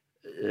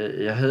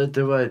jeg havde,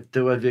 det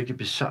var et virkelig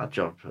bizarrt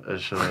job.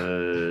 Altså,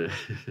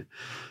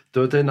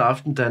 det var den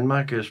aften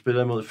Danmark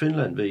spiller mod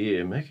Finland ved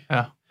EM, ikke?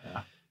 Ja.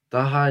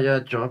 Der har jeg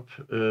et job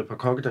på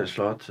Kokkedal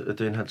Slot.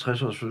 Det er en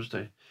 50-års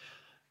fødselsdag.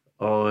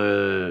 Og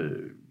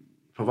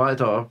på vej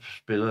derop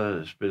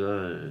spiller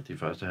de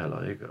første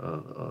halvleg, ikke?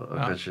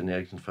 Og Christian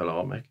Eriksen falder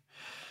om, ikke?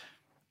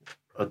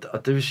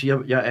 Og det vil sige, at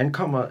jeg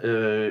ankommer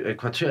et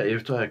kvarter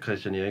efter, at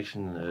Christian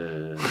Eriksen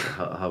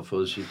har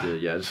fået sit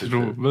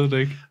hjertestilfælde. Du ved det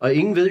ikke? Og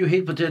ingen ved jo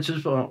helt på det her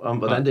tidspunkt, om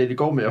hvordan det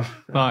går med ham.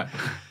 Nej.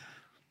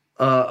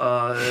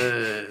 Og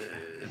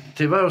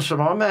det var jo som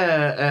om,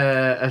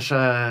 at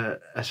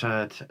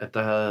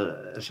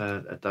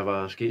der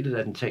var sket et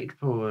attentat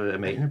på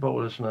Amalienborg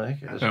eller sådan noget,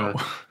 ikke?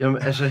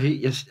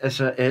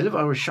 Altså, alle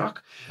var jo i chok.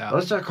 Ja.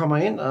 Også der kommer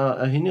ind,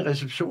 og hende i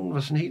receptionen var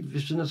sådan helt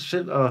ved siden af sig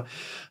selv, og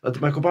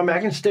man kunne bare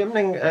mærke en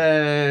stemning.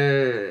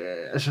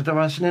 Der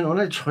var sådan en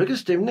underlig trykket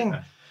stemning.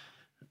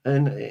 Ja.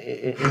 En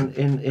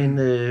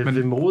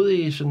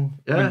vemodig sådan...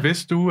 Ja. Men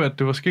vidste du, at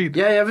det var sket?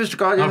 Ja, jeg vidste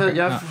godt.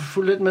 Jeg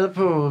fulgte lidt med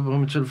på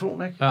min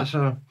telefon, ikke? Ja.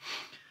 Altså...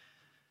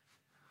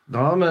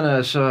 Nå, men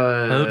altså...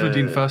 Havde du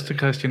din første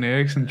Christian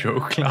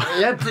Eriksen-joke klar?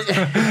 Ja,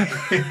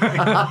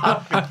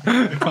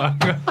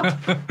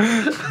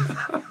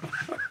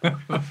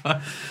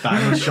 Der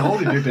er noget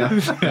sjovt i det der.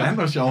 Der er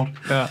noget sjovt.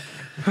 Ja.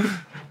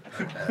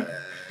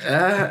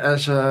 Ja,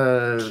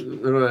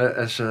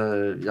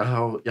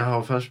 jeg har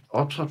jo først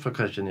optrådt for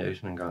Christian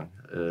Eriksen en gang.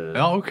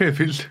 Ja, okay,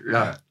 vildt.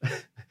 Ja.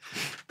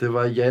 Det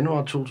var i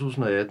januar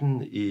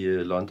 2018 i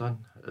London,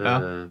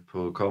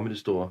 på Comedy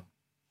Store.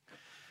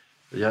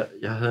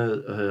 Jeg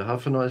havde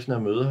haft fornøjelsen af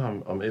at møde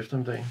ham om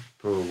eftermiddagen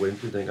på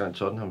Wembley, dengang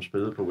Tottenham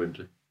spillede på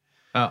Wembley.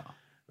 Ja.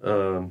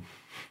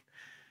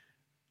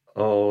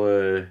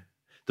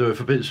 Det var i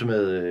forbindelse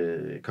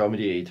med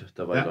Comedy 8,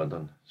 der var i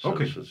London.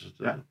 Okay.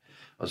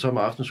 Og så om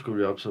aftenen skulle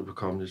vi optræde på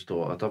Comedy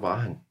Store, og der var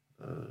han.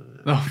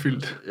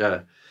 Vildt. Ja.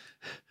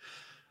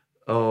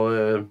 Og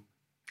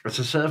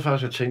så sad jeg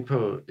faktisk og tænkte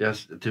på,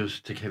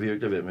 det kan vi jo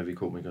ikke lade være med, vi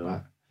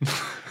komikere.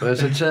 Og jeg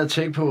sad og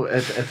tænkte på,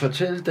 at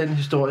fortælle den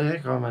historie,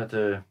 ikke, om at...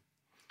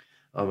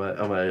 Om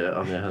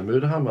jeg havde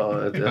mødt ham,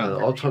 og at jeg havde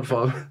optrådt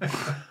for ham.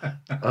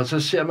 Og så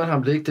ser man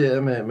ham ligge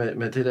der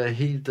med det der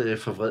helt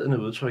forvredende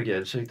udtryk i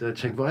ansigtet. Og jeg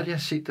tænkte, hvor er det, jeg har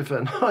set det før?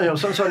 Nå, jo,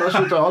 sådan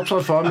også, der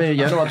optrådt for ham i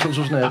januar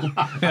 2018.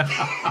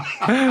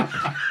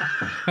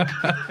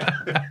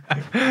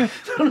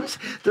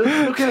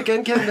 Nu kan jeg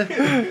genkende det.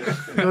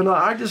 Det var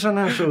nøjagtigt sådan,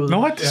 han så ud.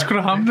 Nå, det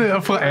skulle ham der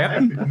fra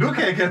 18. Nu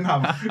kan jeg kende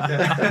ham.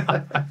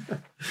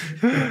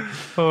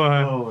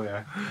 Ja.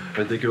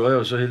 Men det gjorde jeg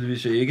jo så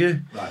heldigvis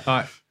ikke.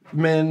 Nej.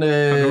 Men du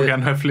vil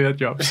gerne have flere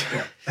jobs.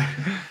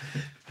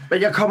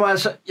 Men jeg kommer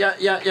altså...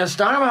 Jeg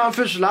snakker med ham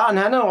fødselaren,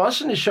 han er jo også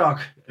sådan i chok.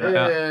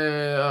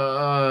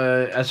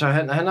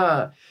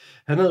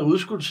 Han havde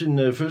udskudt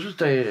sin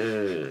fødselsdag,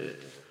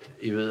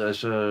 I ved,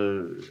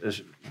 altså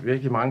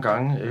virkelig mange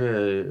gange,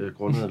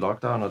 grundet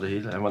lockdown og det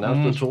hele. Han var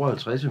nærmest blevet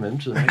 52 i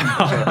mellemtiden. Ikke?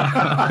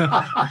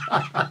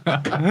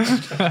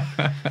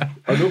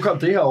 Og nu kom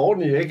det her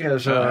ordentligt, ikke?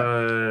 Altså,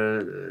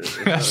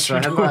 så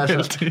han var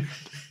altså...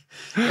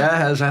 Ja,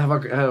 altså, han var,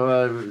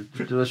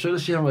 det var sødt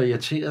at sige, at han var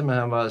irriteret, men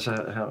han var altså,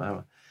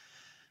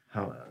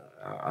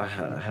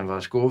 han var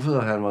skuffet,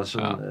 og han var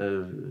sådan,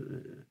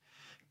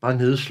 bare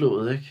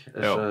nedslået, ikke?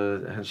 Altså,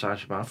 hans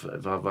arrangement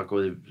var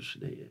gået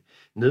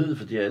ned,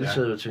 fordi alle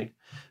sad og tænkte,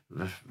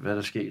 hvad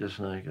der skete og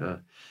sådan noget, ikke?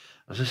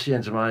 Og så siger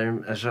han til mig,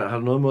 altså, har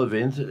du noget mod at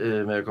vente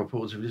med at gå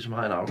på, til vi ligesom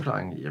har en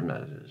afklaring? Jamen,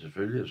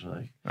 selvfølgelig og sådan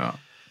noget, ikke? Ja.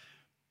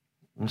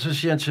 Men så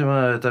siger han til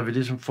mig, da vi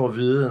ligesom får at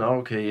vide, at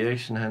okay,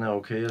 Eriksen, han er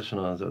okay og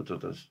sådan noget,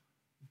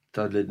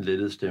 der er lidt en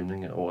lettet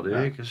stemning over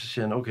det, ikke? Og så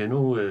siger han, okay,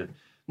 nu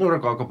er der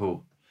godt gå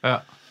på. Ja.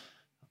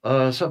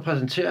 Og så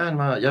præsenterer han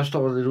mig, jeg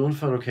står lidt uden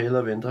for lokalet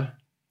og venter,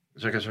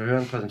 så jeg kan så høre,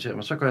 han præsenterer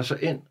mig, så går jeg så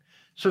ind,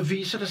 så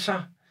viser det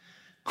sig,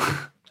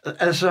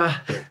 altså,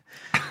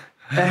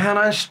 at han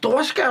har en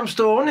storskærm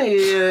stående i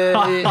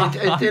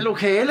det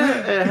lokale,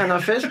 han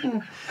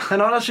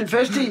holder sin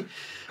fest i,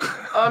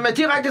 og med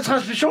direkte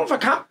transmission fra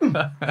kampen.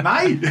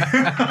 Nej!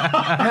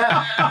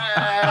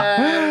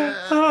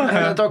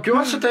 Han har dog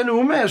gjort sig den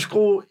uge med at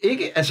skrue,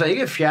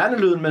 ikke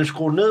fjerne lyden, men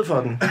skrue ned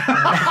for den.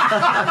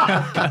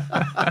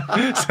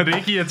 Så det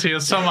ikke irriterer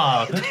så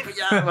meget.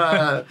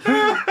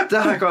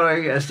 Det har jeg godt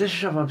ikke. Altså, det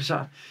synes jeg var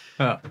bizarrt.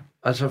 Ja.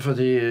 Altså,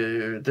 fordi jeg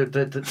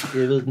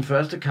ved, den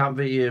første kamp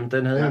ved EM,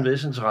 den havde en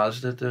vis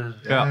interesse. Det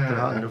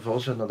har han jo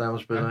fortsat, når der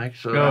spiller, ikke?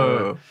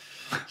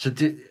 Så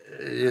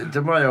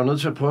det må jeg jo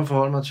nødt til at prøve at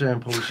forholde mig til at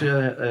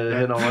improvisere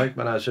henover, ikke?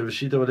 Men altså, jeg vil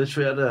sige, det var lidt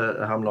svært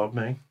at hamle op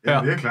med, ikke?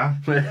 Ja, det er klart.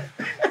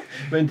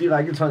 Med en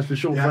direkte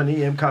transmission fra en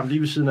EM-kamp lige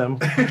ved siden af mig.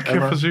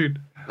 Kæft for sygt.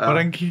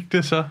 Hvordan gik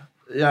det så?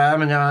 Ja,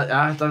 men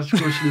der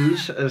skulle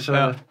slides.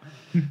 Altså,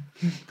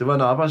 det var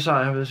en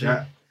arbejdssejr, vil jeg sige.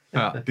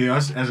 Ja. Det er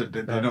også, altså,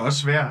 den er også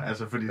svær,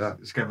 altså, fordi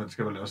skal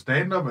man lave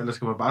stand-up, eller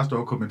skal man bare stå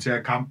og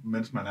kommentere kampen,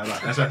 mens man er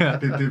der? Altså,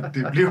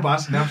 det bliver jo bare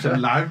nærmest en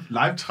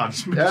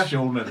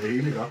live-transmission af det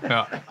hele, ikke?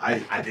 Ja.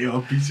 Ej, det er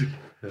jo pissigt.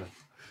 Ja.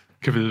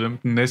 Kan vi vide, hvem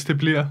den næste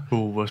bliver?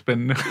 Hvor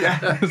spændende. Ja.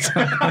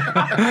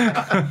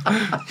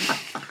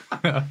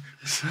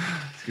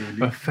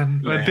 Hvad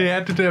fanden? Men det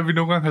er det der, vi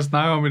nogle gange har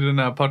snakket om i den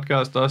her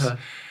podcast også,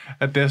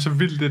 at det er så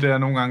vildt det der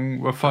nogle gange,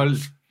 hvor folk,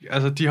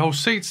 altså de har jo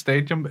set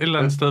Stadium et eller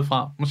andet sted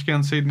fra, måske har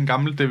han set en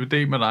gammel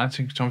DVD med dig, og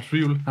tænker, Thomas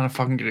Wivel, han er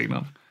fucking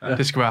grineren. Ja.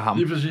 Det skal være ham.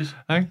 Lige præcis.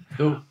 Okay?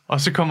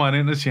 Og så kommer han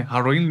ind og siger,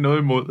 har du egentlig noget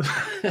imod?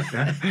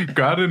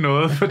 Gør det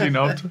noget for din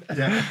optag?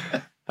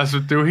 Altså,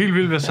 det er jo helt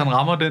vildt, hvis han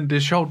rammer den. Det er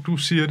sjovt, du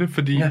siger det,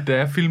 fordi da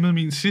jeg filmede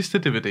min sidste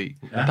DVD,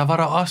 der var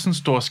der også en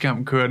stor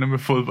skærm kørende med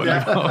fodbold.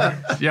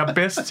 Jeg er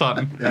bedst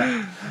sådan.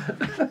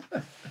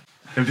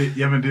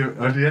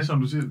 Det er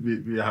som du siger,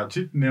 vi har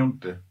tit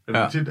nævnt det.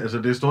 Altså,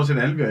 det er stort set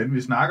alle,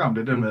 vi snakker om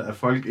det der med, at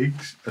folk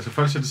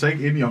sætter sig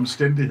ikke ind i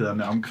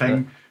omstændighederne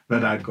omkring,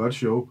 hvad der er et godt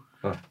show.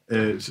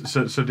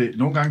 Så det,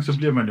 nogle gange så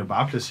bliver man jo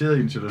bare placeret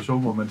i en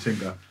situation, hvor man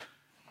tænker,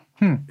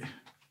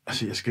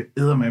 altså, jeg skal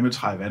eddermame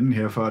træde vandet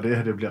her, for det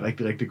her det bliver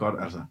rigtig, rigtig godt,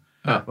 altså.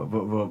 Ja.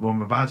 Hvor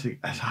man bare tænker,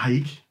 altså, har I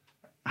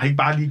ikke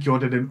bare lige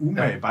gjort det den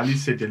umage, bare lige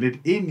sætte jer lidt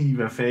ind i,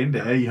 hvad fanden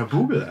det er, I har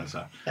booket, altså.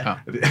 Ja.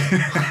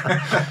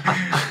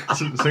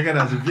 så kan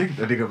det altså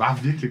virkelig, og det kan bare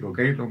virkelig gå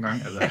galt nogle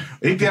gange, altså.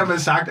 Ikke dermed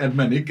sagt, at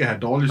man ikke kan have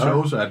dårlige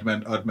shows, og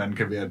at man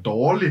kan være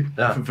dårlig,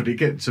 for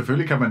det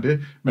selvfølgelig kan man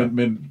det,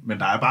 men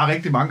der er bare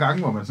rigtig mange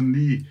gange, hvor man sådan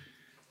lige,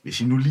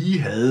 hvis I nu lige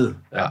havde,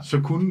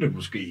 så kunne det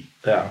måske.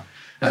 Ja.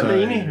 Jeg er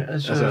enig.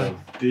 Altså,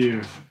 det er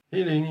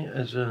helt enig.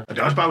 Altså. Og det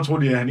er også bare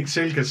utroligt, at han ikke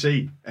selv kan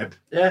se, at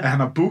han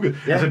har booket.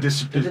 Ja.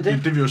 Altså,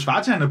 det vil jo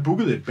svare til, at han har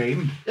booket et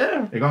bane. Ja.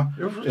 Ikke?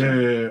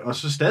 Og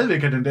så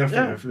stadigvæk er den der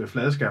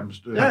fladskærm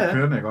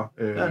kørende. Ikke?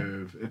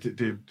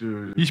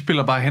 I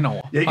spiller bare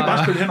henover. Ja, ikke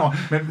bare spille henover.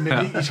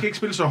 Men I skal ikke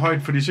spille så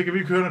højt, fordi så kan vi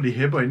ikke høre, når de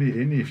hæpper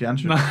inde i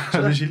fjernsynet.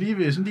 Så hvis I lige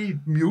vil sådan lige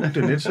mute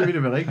det lidt, så vil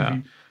det være rigtig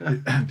fint.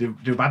 Det er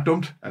jo bare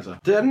dumt. Altså.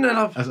 Det er den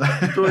netop. Altså.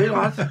 Du har helt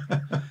ret.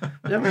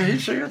 Jamen,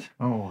 helt sikkert.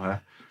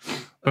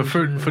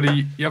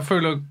 Fordi jeg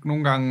føler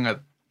nogle gange, at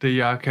det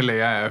jeg kan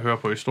lære af at høre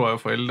på historier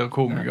fra ældre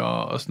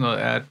komikere og sådan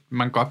noget, er, at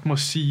man godt må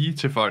sige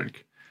til folk,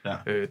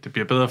 det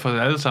bliver bedre for os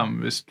alle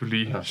sammen, hvis du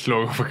lige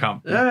slukker for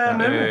kampen.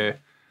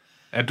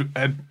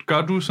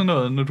 Gør du sådan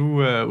noget, når du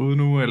er ude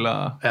nu,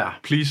 eller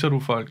pleaser du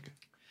folk?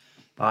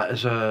 Nej,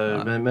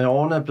 altså, med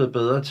årene er blevet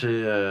bedre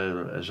til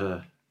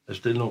at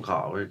stille nogle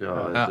krav, ikke?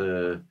 Og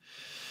at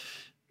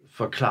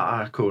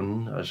forklare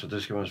kunden, altså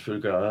det skal man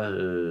selvfølgelig gøre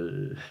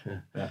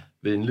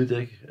venligt,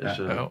 ikke?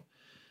 Altså,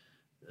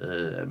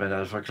 men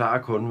altså forklare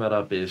kunden, hvad der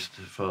er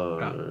bedst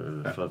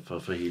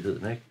for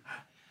helheden, ikke?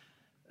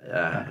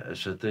 Ja,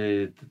 altså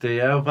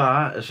det er jo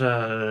bare,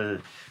 altså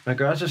man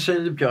gør sig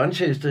selv i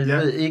bjørntjeneste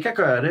ved ikke at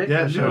gøre det, ikke?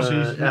 Ja, lige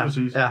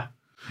præcis. Ja.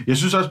 Jeg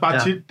synes også bare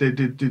tit,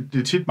 det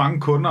er tit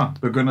mange kunder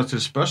begynder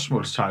til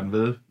spørgsmålstegn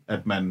ved,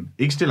 at man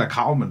ikke stiller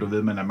krav, men du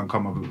ved, men at man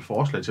kommer med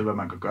forslag til, hvad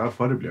man kan gøre,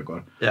 for det bliver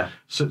godt. Ja.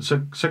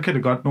 Så kan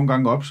det godt nogle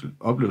gange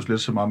opleves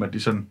lidt som om, at de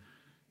sådan,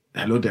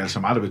 hallo, det er altså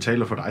mig, der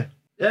betaler for dig.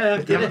 Ja,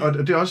 og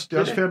det er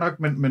også fair nok,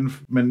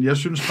 men jeg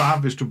synes bare,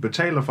 hvis du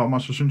betaler for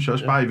mig, så synes jeg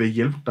også bare, at jeg vil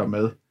hjælpe dig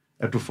med,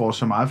 at du får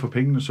så meget for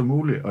pengene som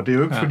muligt. Og det er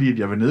jo ikke fordi, at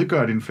jeg vil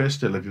nedgøre din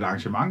fest eller dit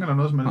arrangement eller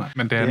noget som helst.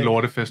 Men det er en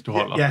lortefest, du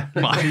holder. Ja,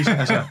 præcis.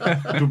 Altså,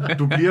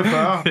 du bliver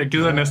 40. Jeg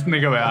gider næsten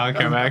ikke at være her,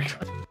 kan jeg mærke.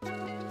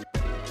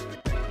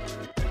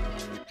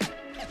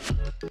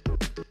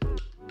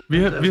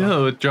 Vi havde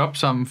jo et job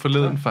sammen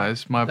forleden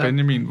faktisk, mig og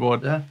Benjamin,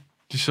 hvor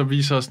de så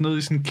viser os ned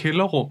i sådan en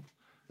kælderrum,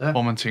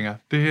 hvor man tænker,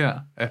 det her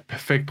er et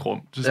perfekt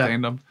rum til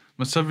stand-up.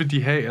 Men så vil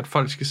de have, at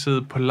folk skal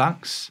sidde på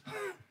langs.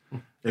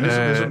 Ja,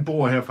 ligesom sådan en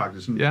bord her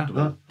faktisk. Sådan,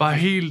 bare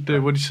helt,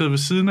 hvor de sidder ved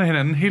siden af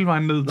hinanden, hele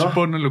vejen ned til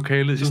bunden af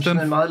lokalet. Som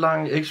sådan en meget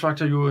lang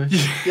X-Factor-jury.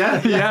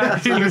 ja,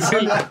 helt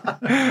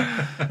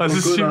vildt. Og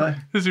så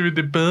siger vi,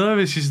 det er bedre,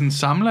 hvis I sådan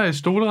samler i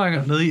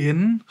stolerækker nede i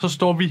enden, så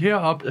står vi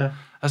heroppe. Ja.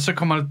 Og så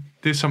kommer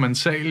det som en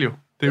sal jo.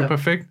 Det er jo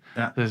perfekt.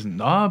 Ja. Så er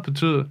sådan,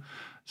 betyder...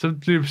 Så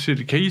siger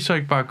de, kan I så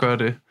ikke bare gøre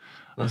det?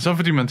 Og så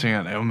fordi man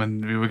tænker,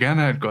 men vi vil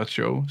gerne have et godt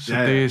show, så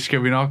det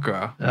skal vi nok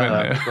gøre.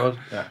 Godt.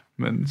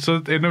 Men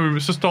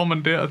så står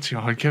man der og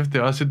tænker, hold kæft, det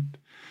er også et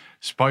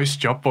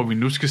spøjs job, hvor vi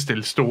nu skal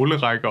stille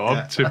stolerækker op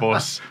til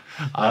vores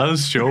eget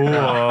show.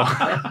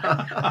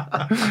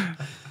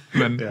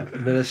 Men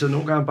altså,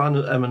 nogle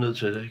gange er man nødt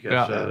til det. Ikke?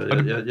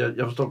 Altså,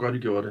 jeg forstår godt, I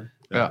gjorde det.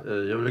 Jeg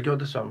ville have gjort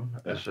det samme.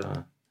 Altså,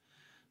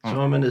 så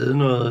må man æde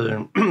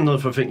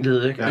noget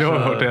forfængelighed, ikke? Altså,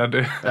 jo, det er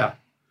det. Ja.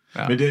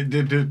 Men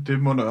det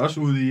munder også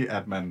ud i,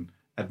 at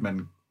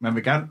man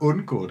vil gerne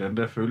undgå den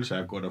der følelse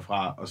af at gå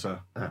derfra, og så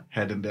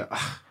have den der,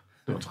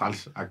 det var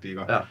træls-agtigt,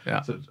 ikke?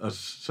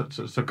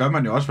 Så gør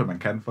man jo også, hvad man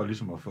kan for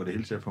ligesom at få det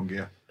hele til at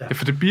fungere. Ja,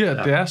 for det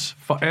bliver deres,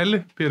 for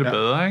alle bliver det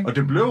bedre, ikke? Og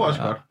det blev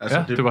også godt.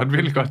 Altså, det var et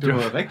virkelig godt job. Det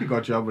var et rigtig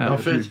godt job, og det var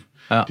fedt.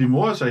 Ja. De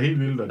morede sig helt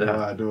vildt, og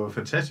det var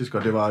fantastisk,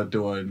 og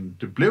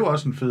det blev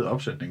også en fed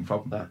opsætning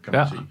for dem, kan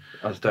man sige.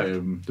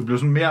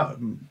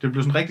 Det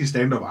blev sådan rigtig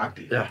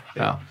stand-up-agtigt.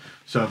 Ja.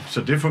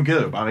 Så det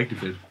fungerede jo bare rigtig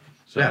fedt.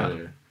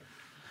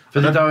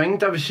 Fordi der er jo ingen,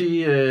 der vil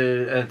sige,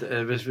 at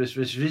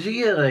hvis vi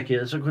ikke havde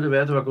reageret, så kunne det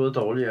være, at det var gået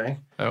dårligere,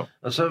 ikke? Jo.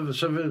 Og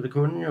så vil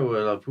kunden jo,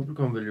 eller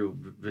publikum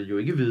vil jo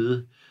ikke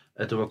vide,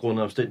 at det var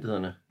grundet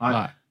omstændighederne.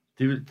 Nej.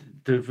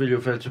 Det vil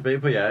jo falde tilbage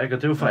på jer, ikke?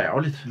 Og det er jo for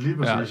ærgerligt. Lige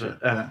præcis.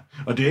 Ja.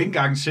 Og det er ikke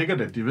engang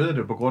sikkert, at de ved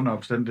det på grund af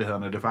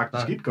omstændighederne, at det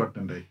faktisk skete godt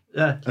den dag.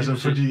 Ja, altså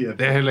fordi at...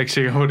 Det er jeg heller ikke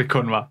sikker på, at det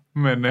kun var.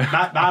 Men,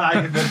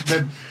 nej.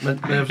 Men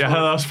jeg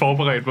havde også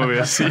forberedt mig, vil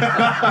jeg sige.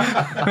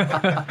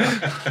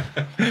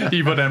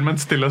 I hvordan man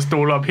stiller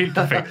stoler op helt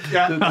perfekt.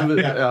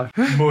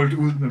 Målt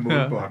ud med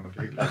målbånd.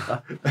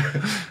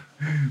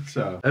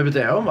 Så. Ja, men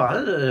det er jo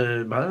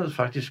meget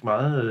faktisk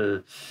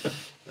meget...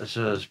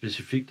 Altså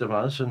specifikt og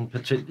meget sådan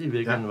patent i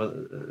virkeligheden,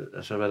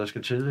 hvad der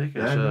skal til,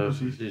 ikke?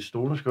 Altså, de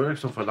stolene skal jo ikke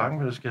stå for langt,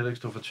 men det skal heller ikke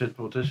stå for tæt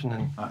på. Det er sådan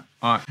en...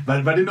 Nej.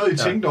 Var det noget, I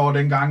tænkte over,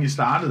 dengang I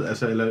startede?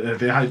 Altså, eller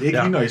det har ikke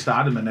lige, når I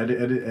startede, men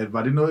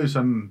var det noget, I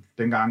sådan,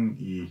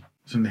 dengang I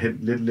sådan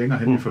lidt længere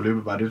hen i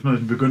forløbet, var det sådan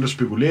noget, I begyndte at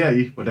spekulere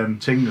i, hvordan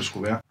tingene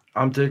skulle være?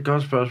 Jamen, det er et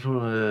godt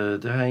spørgsmål.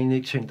 Det har jeg egentlig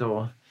ikke tænkt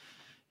over.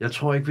 Jeg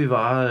tror ikke, vi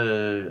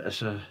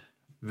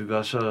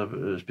var så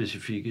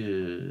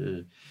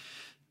specifikke...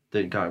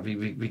 dengang.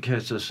 Vi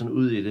kastede os sådan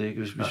ud i det,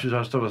 ikke? Vi synes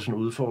også, der var sådan en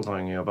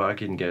udfordring at bare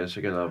give den gas,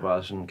 ikke? Eller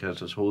bare sådan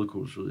kaste os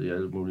hovedkuls ud i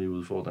alle mulige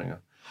udfordringer.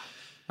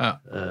 Ja.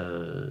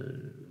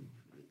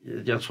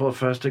 Jeg tror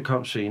først, det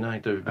kom senere,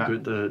 ikke? Da vi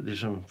begyndte at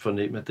ligesom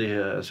fornemme, at det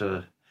her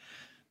altså,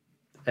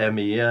 er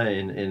mere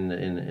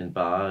end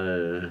bare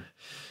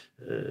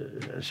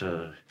altså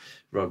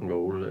rock and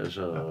roll,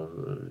 altså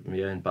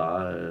mere end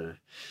bare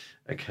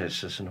at kaste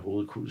sig sådan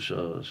hovedkuls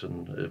og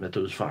sådan med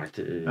dødsfagt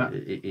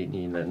ind i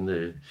en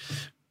anden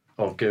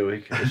opgave,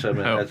 ikke? Altså,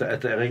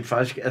 at der rent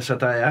faktisk, altså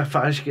der er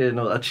faktisk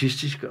noget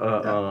artistisk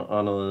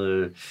og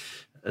noget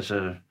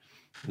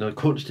noget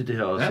kunst i det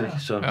her også, ikke?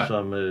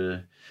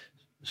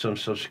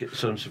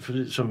 Som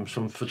selvfølgelig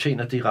som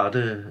fortjener de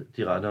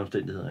rette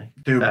omstændigheder, ikke?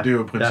 Det er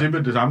jo i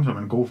princippet det samme som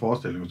en god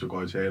forestilling, hvis du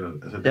går i teater.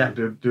 Altså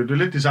det er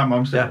lidt de samme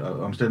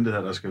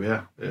omstændigheder, der skal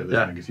være, hvis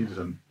man kan sige det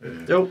sådan.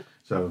 Jo.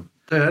 Så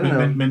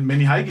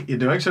men I har ikke,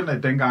 det var ikke sådan,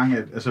 at dengang,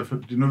 at, altså,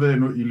 nu ved jeg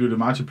nu, I lyttede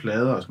meget til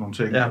plader og sådan nogle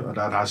ting, og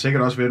der har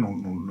sikkert også været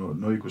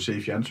noget, I kunne se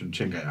i fjernsyn,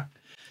 tænker jeg.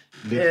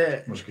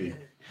 Lidt, måske.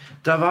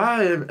 Der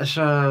var,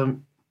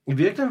 i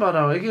virkeligheden var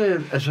der jo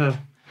ikke,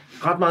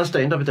 ret meget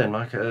stand-up i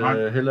Danmark.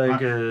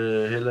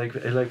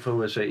 Heller ikke fra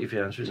USA i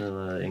fjernsynet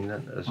eller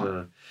England.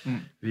 Altså,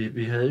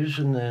 vi havde jo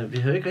sådan, vi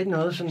havde ikke rigtig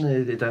noget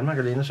sådan i Danmark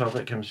alene så op,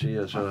 kan man sige.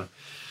 Altså,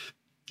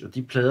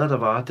 de plader, der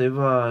var,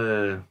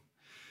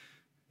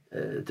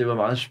 det var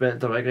meget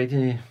smalt. Der var ikke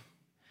rigtig...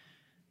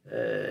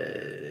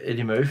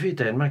 Eddie Murphy i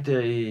Danmark der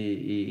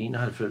i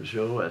 91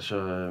 jo, altså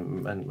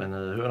man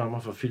havde hørt om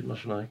ham fra film og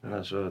sådan noget, ikke? Men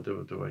altså,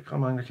 det var ikke ret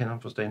mange, der kender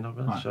ham fra stand-up.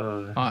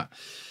 Nej.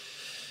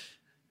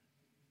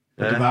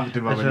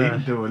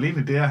 Det var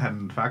alene det,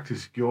 han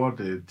faktisk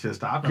gjorde det til at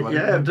starte med.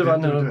 Det var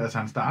netop. Altså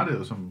han startede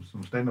jo som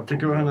stand-up. Det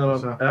gjorde han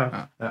netop,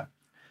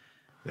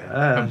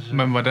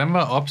 Men hvordan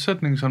var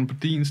opsætningen sådan på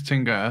din,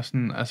 tænker jeg?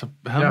 Sådan, altså,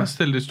 havde man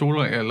stillet et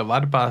stoler, eller var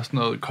det bare sådan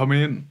noget, kom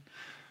ind,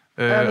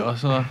 og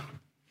så...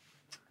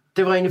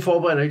 Det var egentlig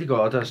forberedt rigtig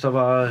godt. Altså,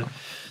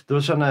 det var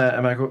sådan,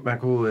 at man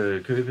kunne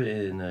købe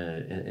en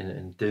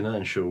dinner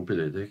and show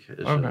billet, ikke?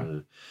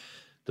 Altså,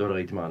 det var der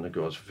rigtig mange, der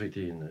gjorde. Så fik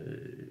de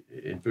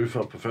en bøf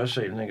op på første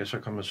salen, ikke? Og så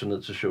kom man så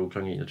ned til show kl.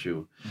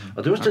 21.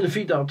 Og det var stillet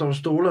fint op. Der var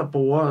stoler og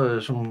borde,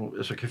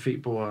 altså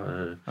cafébord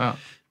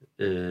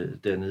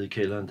dernede i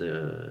kælderen,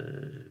 der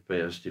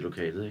bagerst i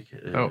lokalet, ikke?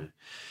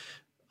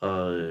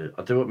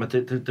 Og det var, men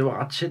det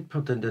var ret tæt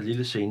på den der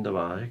lille scene, der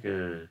var,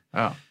 ikke?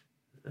 Ja.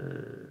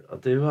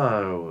 Og det var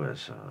jo,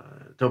 altså...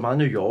 Det var meget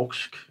New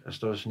Yorksk. Altså,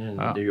 der var sådan en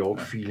New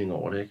York-feeling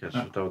over det, ikke?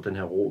 Altså, der var den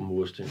her rå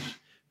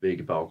murstensvæg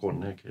i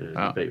baggrunden, ikke?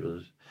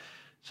 Bagved.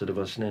 Så det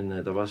var sådan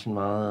der var sådan en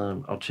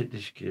meget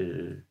autentisk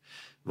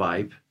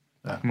vibe.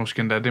 Ja. Måske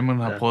endda det, man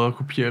har prøvet at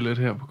kopiere lidt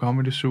her på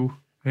Comedy Zoo.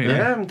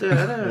 Ja, men det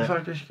er det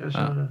faktisk.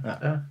 Altså,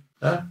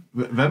 ja.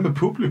 Hvad med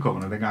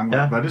publikummerne dengang?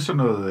 Ja. Var det sådan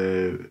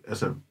noget...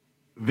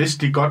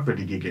 vidste de godt, hvad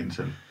de gik ind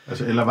til?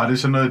 Altså, eller var det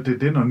sådan noget...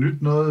 Det er noget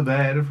nyt noget? Hvad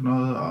er det for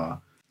noget? Og...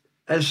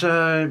 Altså,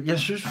 jeg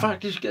synes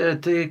faktisk,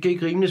 at det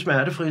gik rimelig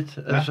smertefrit.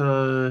 Ja.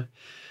 Altså,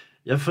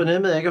 jeg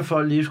fornemmede ikke, at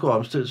folk lige skulle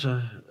omstille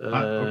sig.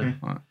 Okay.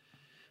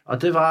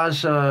 Og det var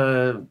altså...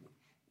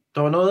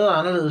 Der var noget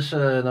anderledes,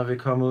 når vi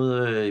kom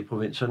ud i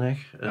provinserne,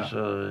 ikke?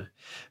 Altså,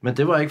 men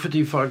det var ikke,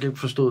 fordi folk ikke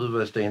forstod,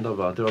 hvad stand-up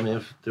var. Det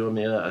var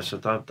mere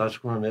altså, der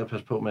skulle man mere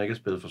passe på, at man ikke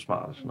spillede for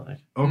smart og sådan noget,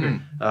 ikke? Okay.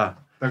 Ja.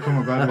 Der kunne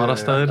man godt... Var der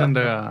stadig den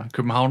der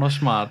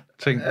københavner-smart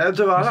ting? Ja,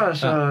 det var der,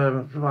 altså.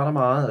 Det var der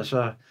meget,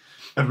 altså.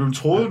 Er du blevet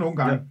troet nogle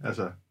gange?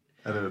 Altså,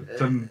 er det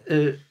sådan...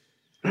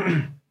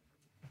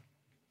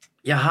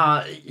 Jeg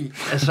har...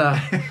 Altså...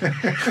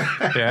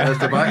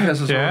 Altså, det bare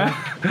kaster sådan.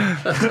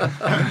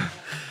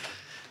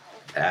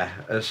 Ja,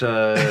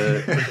 altså...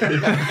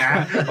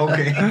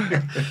 okay.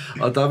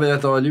 Og der vil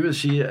jeg dog alligevel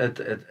sige,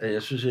 at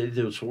jeg synes egentlig,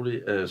 det er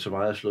utroligt, så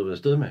meget jeg har slået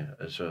afsted med.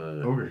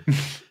 Altså, okay.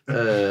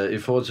 I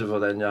forhold til,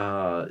 hvordan jeg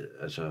har...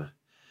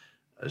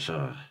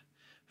 Altså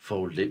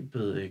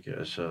forulæmpet, ikke?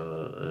 Altså...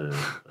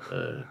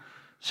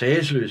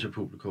 sagsløse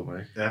publikum,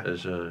 ikke? Ja.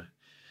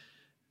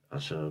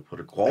 Altså på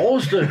det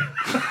groveste.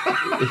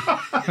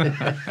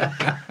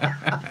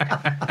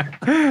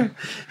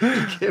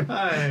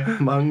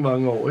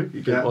 mange år, ikke?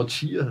 Igennem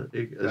årtier,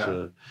 ikke?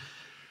 Altså,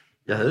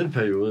 jeg havde en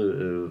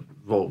periode,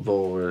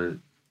 hvor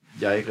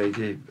jeg ikke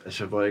rigtig,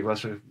 altså hvor jeg ikke var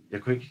så,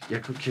 jeg kunne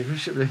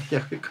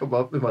ikke komme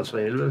op med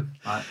materiale, vel?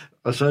 Nej.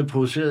 Og så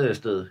improviserede jeg i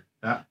stedet.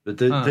 Ja.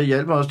 Det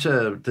hjalp mig også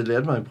til det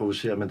lærte mig at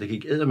improvisere, men det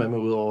gik eddermame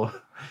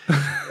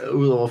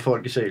ud over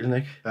folk i salen,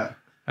 ikke? Ja.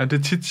 Ja, det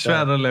er tit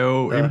svært at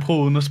lave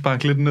impro uden at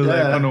sparke lidt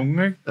nedad på nogen,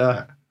 ikke? Ja.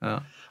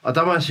 Og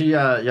der må jeg sige,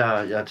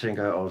 jeg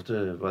tænker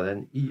ofte,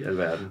 hvordan i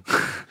alverden...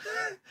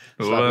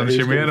 Du er en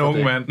charmerende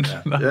ung mand.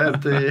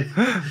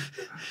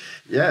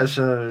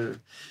 Altså...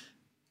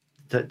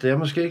 Det er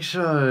måske ikke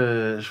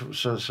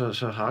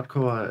så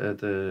hardcore,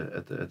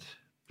 at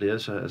blære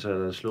sig,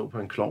 altså at slå på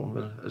en klovn,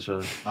 vel?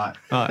 Altså... Nej.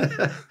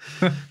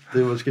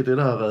 Det er måske det,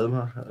 der har reddet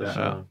mig.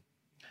 Altså... Ja.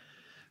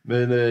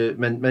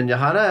 Men jeg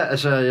har da,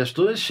 altså, jeg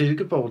stod i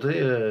Silkeborg,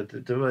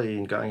 det var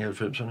en gang i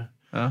 90'erne.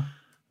 Ja.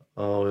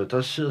 Og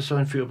der sidder så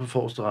en fyr på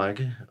forreste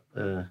række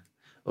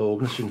og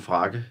åbner sin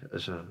frakke,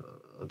 altså,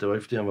 og det var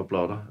ikke, fordi han var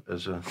blotter,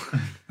 altså.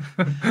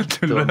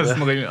 det var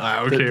sådan rigtig,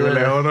 okay, hvad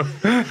laver du?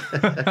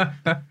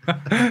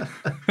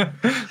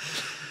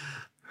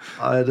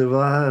 Ej, det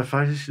var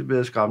faktisk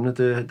mere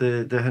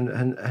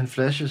skræmmende. Han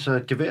flashede så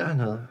et gevær, han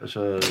havde,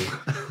 altså.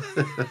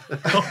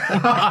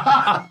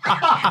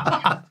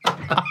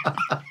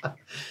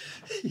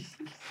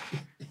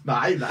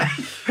 Nej.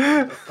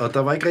 Og der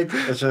var ikke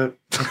rigtigt, altså...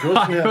 Det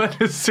var sådan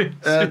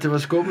her, ja, det var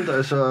skummelt,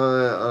 altså,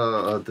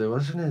 og det var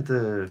sådan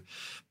et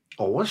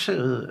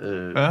oversaget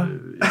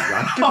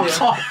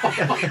jagtgevær.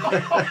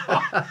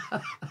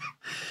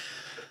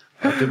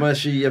 Og det må jeg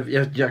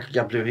sige,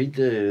 jeg blev helt,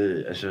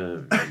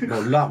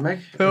 lam,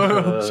 ikke?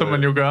 Altså, som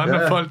man jo gør,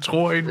 når folk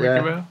tror, en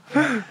kan være.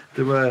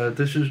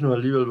 Det synes nu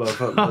alligevel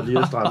var lige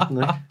at stramme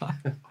den, ikke?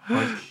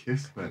 Hold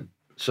kæft, mand.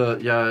 Så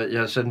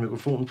jeg satte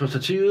mikrofonen på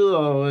stativet,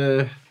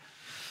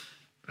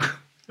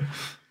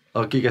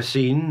 og gik af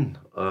scenen,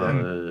 og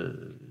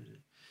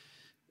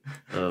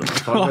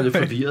folk var lidt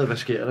forvirret, hvad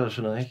sker der og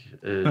sådan noget,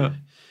 ikke?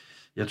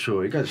 Jeg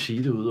turde ikke at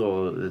sige det ud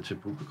over til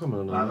publikum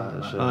eller noget. Nej.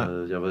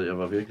 Altså, jeg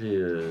var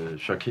virkelig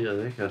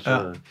chokeret, ikke?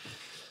 Altså,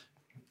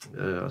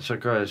 og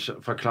så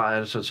forklarer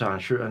jeg det så til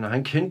arrangøren, og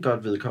han kendte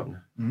godt vedkommende.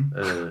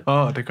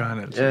 Det gør han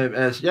altid.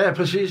 Ja,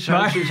 præcis.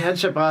 Han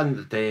siger bare,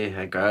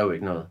 han gør jo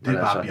ikke noget. Det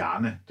er bare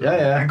Bjarne.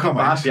 Han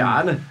kommer bare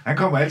Bjarne. Han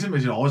kommer altid med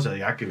sin oversaget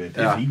jagtgevær. Det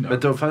er fint nok.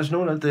 Men det var faktisk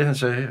nogen af det, han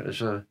sagde.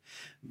 Altså,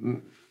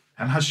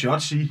 han har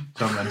shots i,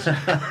 som man siger.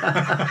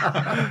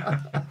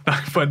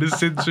 For det er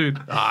sindssygt.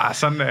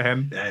 Sådan er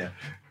han. Ja.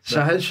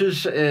 Så han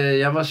synes,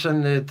 jeg var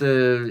sådan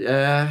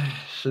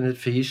lidt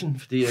fesen,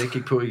 fordi jeg ikke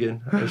gik på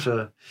igen.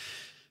 Altså,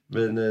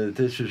 men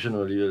det synes jeg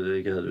nu alligevel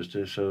ikke, jeg havde lyst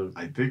til. Så,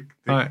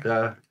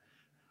 ja.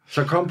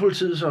 Så kom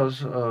politiet så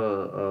også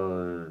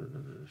og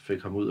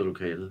fik ham ud af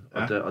lokalet.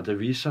 Ja. Og det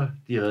viste sig,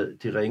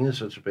 de ringede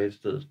så tilbage til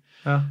stedet.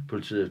 Ja.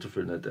 Politiet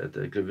efterfølgende, at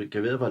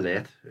geværet var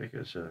lat. Ikke?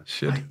 Altså,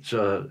 shit.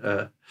 Så...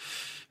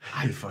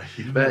 Ej, for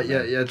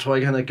helvede. Jeg tror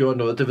ikke, han havde gjort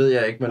noget, det ved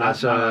jeg ikke, men, nej.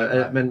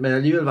 Men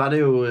alligevel var det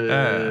jo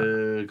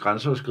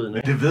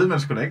grænseoverskridende. Men det ved man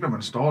sgu da ikke, når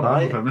man står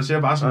der. Man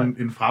ser bare sådan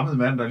en fremmed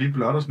mand, der lige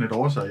blotter sådan et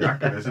oversaget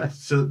jagtgevær.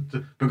 Så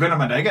begynder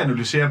man da ikke at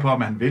analysere på,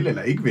 om han vil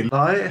eller ikke vil.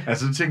 Nej.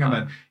 Altså, så tænker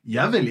man,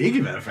 jeg vil ikke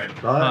i hvert fald.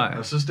 Nej.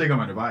 Og så stikker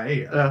man det bare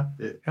af. Ja.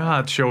 Jeg har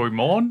et show i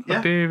morgen, og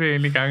det vil jeg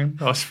egentlig gerne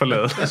også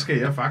forlade. Der skal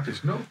jeg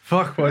faktisk nå.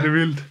 Fuck, hvor er det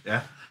vildt. Ja.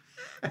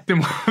 Det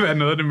må være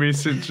noget af det mest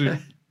sindssyge.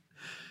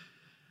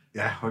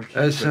 Ja, hold kæft.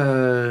 Altså...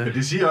 Men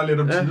det siger også lidt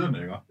om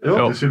tiderne, ikke?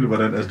 Jo. Det siger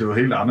hvordan, altså det var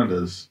helt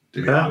anderledes.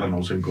 Det vil aldrig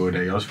nogensinde gå i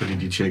dag. Også fordi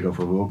de tjekker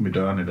for våben i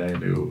døren i dag.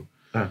 Det er jo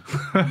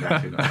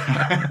mærkeligt.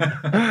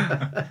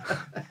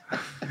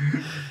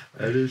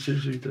 Ja, det er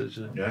sindssygt,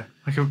 altså. Ja.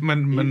 Okay,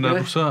 men når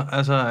du så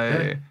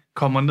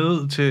kommer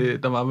ned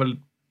til, der var vel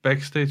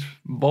backstage,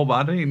 hvor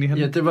var det egentlig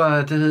henne? Ja,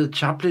 det hed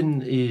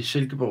Chaplin i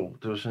Silkeborg.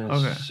 Det var sådan en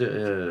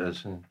serie,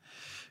 altså en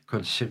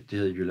koncept, det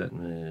hed i Jylland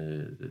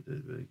med...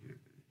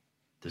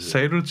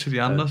 Sagde du til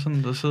de andre,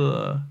 sådan, der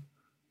sidder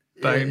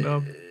derinde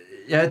op?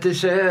 Ja, det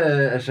sagde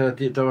altså,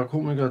 der var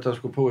komikere, der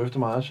skulle på efter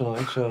mig og sådan noget,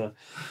 ikke? Så,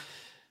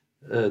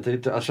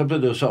 og så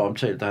blev det jo så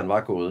omtalt, da han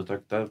var gået.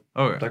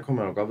 Der kunne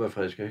man jo godt være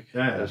frisk, ikke?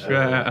 Ja.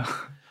 Ja.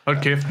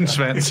 Hold kæft, en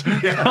svans.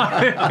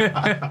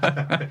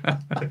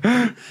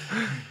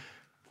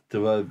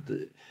 Det var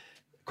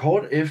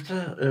kort efter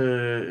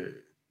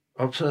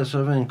optaget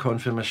så ved en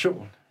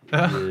konfirmation.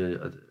 Ja.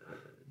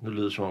 Nu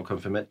lyder det som om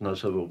konfirmanden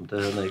også havde våben,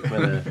 det havde han ikke,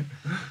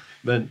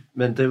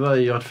 men det var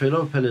i Odd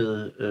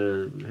Fellow-palæet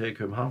her i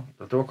København,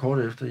 og det var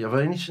kort efter. Jeg var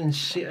inde i sådan en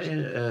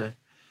serie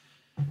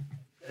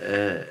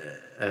af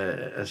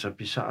altså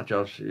bizarre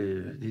jobs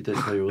i den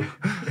periode.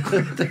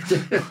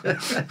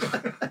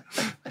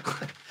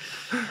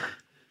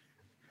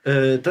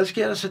 Der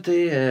sker der så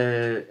det,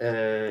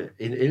 at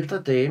en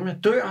ældre dame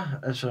dør,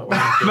 altså...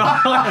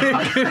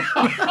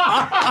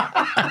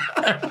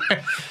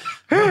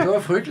 Det var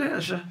frygteligt,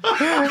 altså.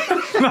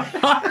 Nej,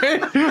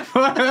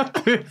 hvor er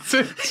det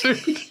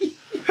sindssygt.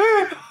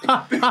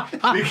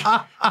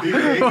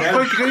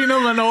 Hvorfor griner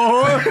man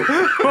overhovedet?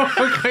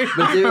 Hvorfor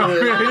griner man?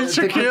 Jeg er helt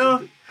chokeret.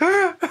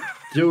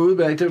 Det er jo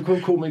udmærket. Det er jo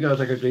kun komikere,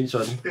 der kan grine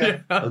sådan.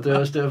 Ja. Og det er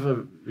også derfor,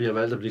 vi har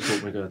valgt at blive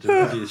komikere. Det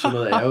er fordi, sådan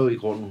noget er jo i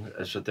grunden.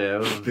 Altså, det er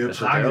jo,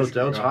 tragisk,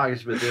 det er jo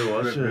tragisk, men det er jo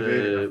også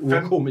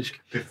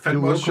urkomisk. Det er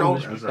fandme også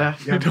sjovt, altså. Ja.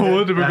 Mit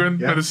hoved, det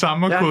begyndte med det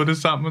samme og kode det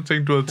sammen og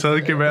tænkte, du havde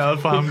taget geværet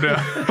fra ham der.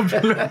 Hun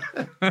døde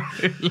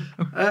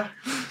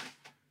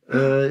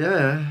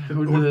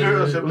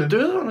simpelthen. Hun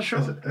døde under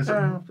sjov.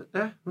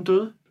 Ja, hun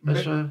døde.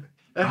 Altså,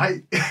 nej.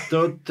 Det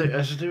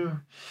er jo...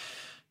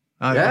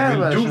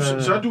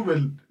 Så er du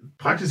vel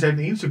praktisk talt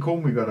den eneste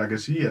komiker, der kan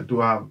sige, at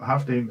du har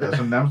haft en, der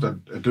sådan nærmest er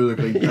død af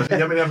grin. Altså,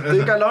 det er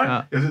ikke løgn.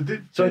 Ja. Altså,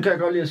 sådan kan jeg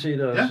godt lide at se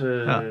det også.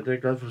 Det er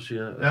jeg glad for, at du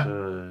siger. Altså,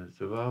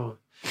 det var jo...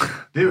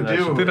 Det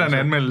er da en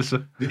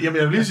anmeldelse. Jamen,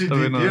 jeg vil lige sige,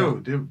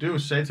 det er jo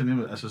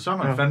satan. Altså, så er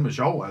man fandme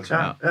sjov, altså.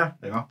 Ja.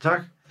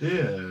 Tak.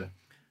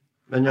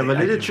 Men jeg var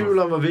lidt i tvivl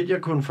om, hvorvidt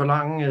jeg kunne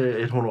forlange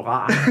et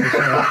honorar.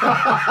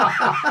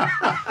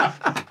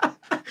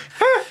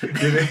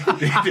 Det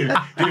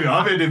vil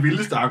også være det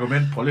vildeste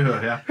argument. Prøv lige at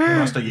høre her.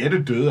 Moster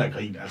Jette døde af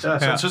grin.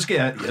 Altså. Så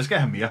skal jeg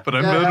have mere.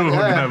 Hvordan ved du,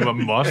 at hun var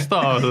moster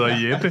og hedder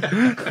Jette?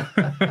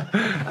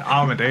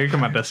 Men det kan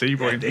man da se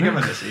på hende. Det kan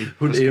man da se.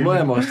 Hun emmer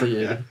af Moster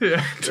Jette.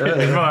 Ja,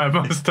 det emmer af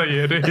Moster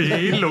Jette.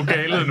 Hele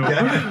lokalet nu.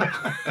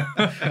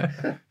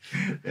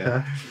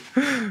 Ja.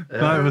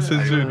 Nej, hvor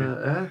sindssygt.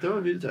 Ja, det var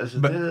vildt. Altså,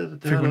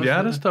 fik hun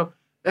hjertestop?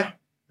 Ja.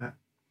 Nej.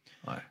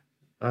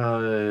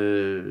 Og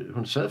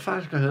hun sad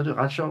faktisk og havde det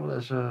ret sjovt,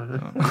 altså.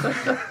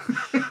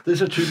 Det er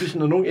så typisk,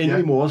 når nogen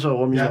endelig morer sig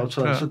over min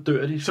optræden, så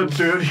dør de. Så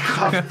dør de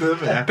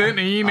kraftedeme, ja. Den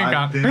ene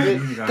gang. Den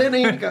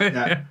ene gang.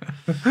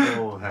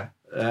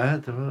 Ja,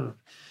 det var...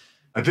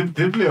 Og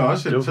det bliver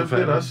også,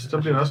 så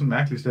bliver der også en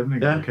mærkelig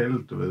stemning i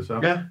lokalet, du ved. Så.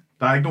 Ja.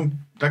 Der er ikke nogen,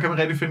 der kan man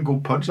rigtig finde en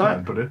god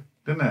punchline på det.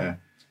 Den er...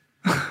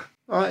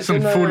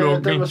 Som fuld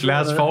onkel. Lad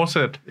os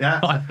fortsætte. Ja.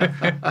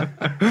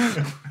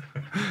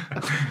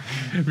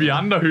 Vi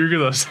andre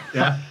hyggede os.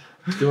 Ja.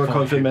 Det var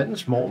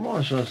konfirmandens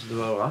mormor, så det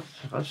var jo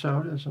ret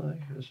sørgeligt og sådan noget,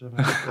 ikke?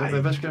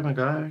 Altså, hvad skal man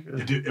gøre, ikke?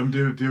 Ja, det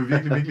er jo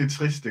virkelig, virkelig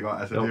trist, ikke?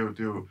 Altså, det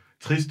er jo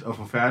trist og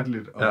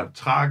forfærdeligt og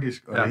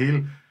tragisk og det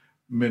hele,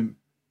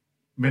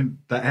 men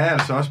der er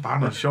altså også bare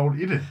noget sjovt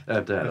i det. Ja,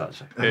 det er det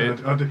altså.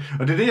 Og det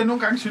er det, jeg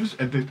nogle gange synes,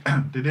 at det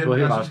er det,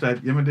 jeg synes,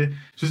 at jamen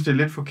synes, det er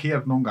lidt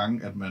forkert nogle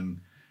gange, at man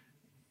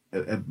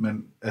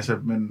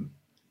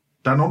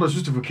der er nogen, der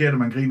synes, det er forkert, at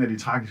man griner af de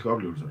tragiske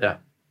oplevelser. Ja.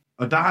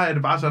 Og der har jeg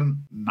det bare sådan,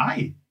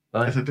 nej.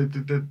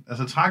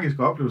 Altså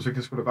tragiske oplevelser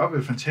kan sgu da godt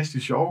være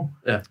fantastisk sjove.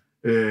 Ja.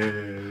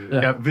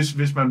 Hvis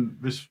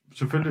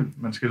selvfølgelig,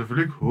 man skal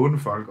selvfølgelig ikke håne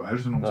folk og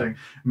alle sådan nogle ting,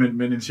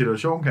 men en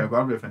situation kan jo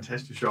godt være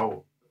fantastisk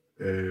sjov.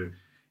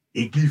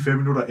 Ikke lige 5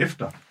 minutter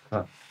efter,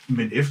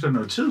 men efter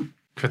noget tid.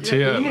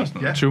 Kvarter eller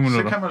sådan noget. 20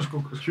 minutter. Så kan man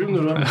sgu... 20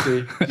 minutter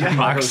måske. Ja,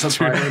 max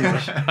 20.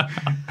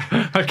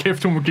 Hold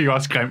kæft, hun gik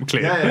også grimt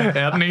klædt. Ja.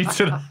 Er den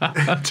eneste,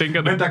 der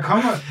tænker det? Men der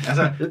kommer...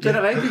 Altså, det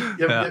er da rigtigt.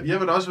 Jeg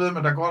vil også vide,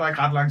 men der går der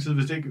ikke ret lang tid,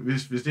 hvis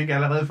det ikke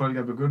allerede folk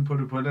er begyndt på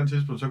det på et eller andet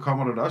tidspunkt, så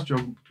kommer der da også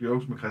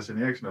jokes med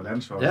Christian Eriksen og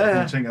Landshold. Ja. Og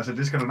sådan ting. Altså,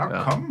 det skal der nok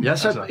komme. Jeg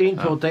satte en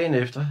på dagen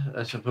efter,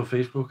 altså på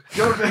Facebook.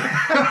 Jo, det.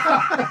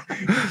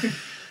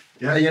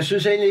 Ja. Jeg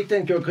synes egentlig ikke,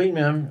 den gjorde grin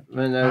med ham,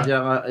 men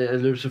jeg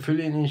løb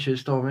selvfølgelig ind i en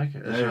shitstorm,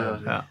 ikke? Altså,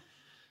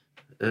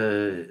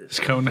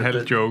 skrev en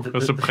halv joke,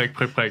 og så prik.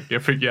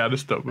 Jeg fik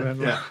hjertestop.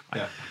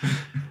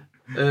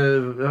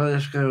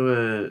 Jeg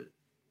skrev,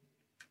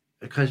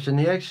 Christian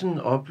Eriksen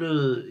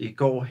oplevede i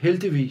går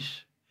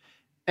heldigvis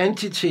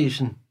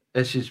antitesen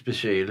af sit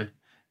speciale.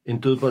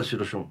 En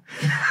dødboldssituation.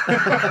 Det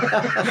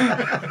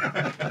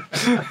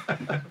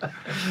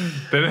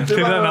er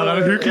en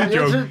ret hyggelig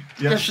joke.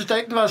 Jeg synes da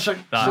ikke, det var så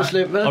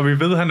slemt. Og vi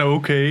ved, at han er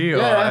okay.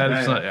 Og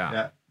alt sådan,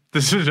 ja.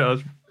 Det synes jeg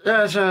også.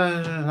 Ja,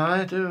 altså,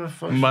 nej, det var...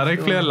 Var der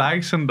ikke flere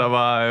likes, end der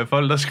var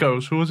folk, der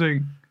skrev sure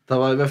ting? Der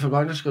var i hvert fald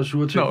mange, der skrev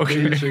sure ting. Nå, okay.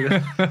 Det er helt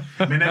sikkert.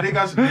 Men er det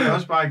ikke også, det er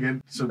også bare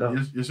igen, så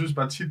jeg synes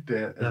bare tit,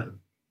 det er...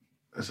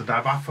 Altså, der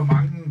er bare for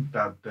mange,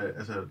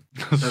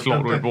 der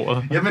slår du i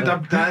bordet. Jamen,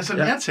 der er så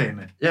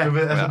nærtagende. Ja. Du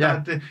ved,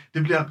 altså,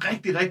 det bliver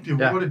rigtig,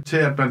 rigtig hurtigt til,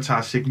 at man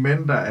tager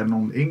segmenter af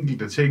nogle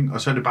enkelte ting,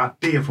 og så er det bare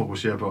det, jeg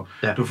fokuserer på.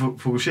 Ja. Du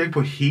fokuserer ikke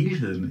på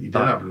helheden i det, der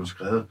er blevet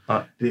skrevet.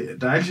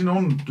 Der er altid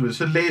nogen, du ved,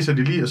 så læser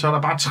de lige, og så er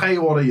der bare 3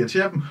 ord, der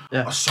irriterer dem,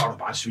 og så er du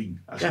bare et svin.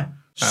 Altså,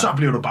 så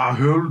bliver du bare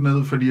høvlet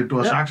ned, fordi at du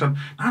har sagt sådan,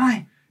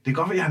 nej, det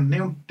kan godt være, at jeg har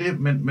nævnt det,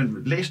 men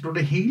læs du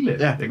det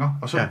hele, ikke?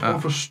 Og så prøv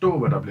at forstå,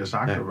 hvad der bliver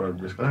sagt, og hvad der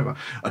bliver skrevet.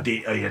 Og der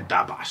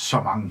er bare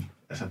så mange.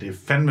 Altså, det er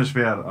fandme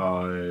svært,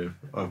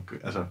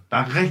 altså, der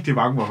er rigtig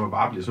mange, hvor man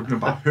bare bliver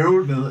bare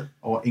høvlet ned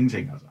over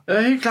ingenting, altså.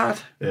 Ja, helt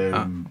klart.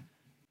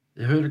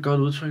 Jeg hørte et godt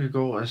udtryk i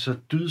går, altså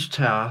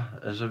dydsterror.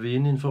 Altså, vi er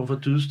inde i en form for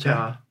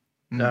dydsterror.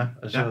 Ja,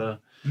 altså...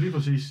 lige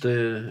præcis.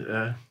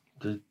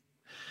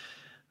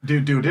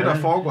 Det er jo det, der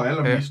foregår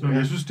allermest nu.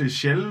 Jeg synes, det er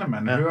sjældent, at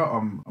man hører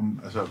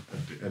om altså,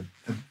 at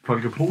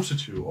folk er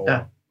positive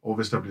over,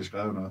 hvis der bliver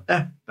skrevet noget.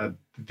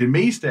 Det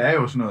meste er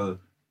jo sådan noget,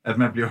 at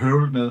man bliver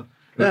høvlet ned.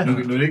 Nu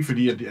er det ikke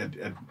fordi, at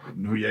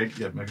nu er jeg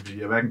ikke, man kan sige,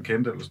 jeg er hverken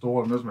kendt eller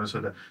stor, eller noget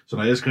som helst, så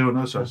når jeg skriver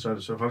noget,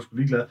 så er folk sgu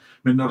ligeglade.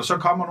 Men når der så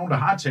kommer nogen, der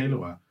har et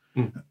talerør,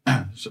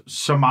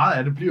 så meget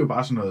af det bliver jo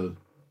bare sådan noget,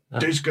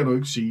 det skal du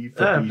ikke sige,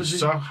 fordi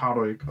så har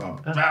du ikke, og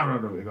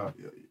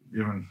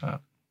jamen,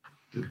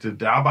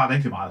 der er bare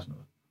rigtig meget sådan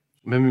noget.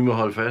 Men vi må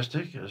holde fast,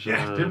 ikke? Altså,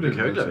 det kan jo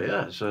ikke lade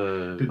være. Altså,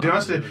 det er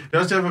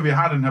også derfor, vi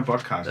har den her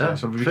podcast.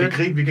 Så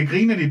vi kan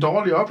grine af de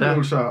dårlige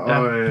oplevelser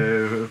og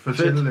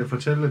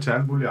fortælle til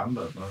alle mulige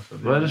andre.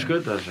 Hvor er det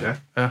skønt, altså.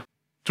 Ja.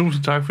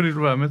 Tusind tak, fordi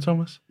du var med,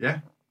 Thomas. Ja.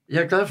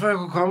 Jeg er glad for, at jeg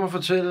kunne komme og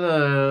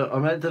fortælle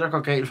om alt det, der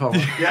går galt for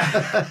mig.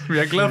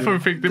 Jeg er glad for, at vi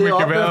fik det med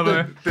geværet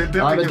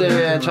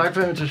med. Tak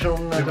for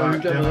invitationen. Det var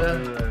hyggeligt med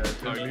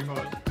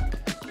jer.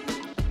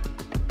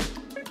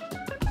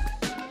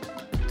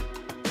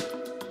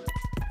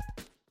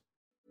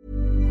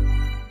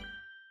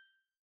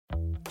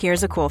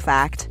 Here's a cool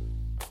fact.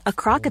 A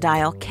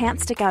crocodile can't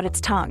stick out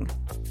its tongue.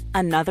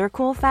 Another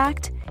cool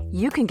fact,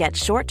 you can get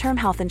short-term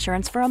health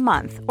insurance for a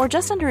month or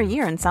just under a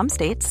year in some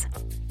states.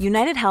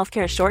 United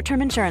Healthcare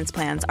short-term insurance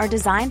plans are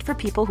designed for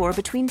people who are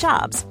between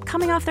jobs,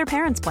 coming off their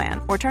parents'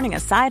 plan, or turning a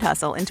side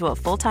hustle into a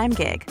full-time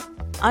gig.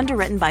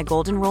 Underwritten by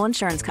Golden Rule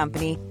Insurance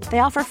Company, they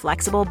offer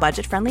flexible,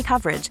 budget-friendly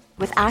coverage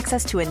with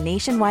access to a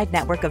nationwide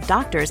network of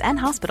doctors and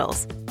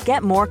hospitals.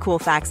 Get more cool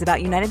facts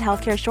about United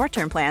Healthcare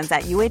short-term plans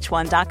at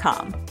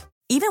uh1.com.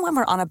 Even when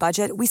we're on a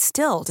budget, we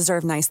still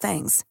deserve nice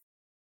things.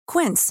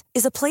 Quince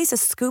is a place to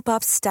scoop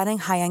up stunning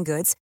high-end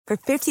goods for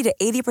 50 to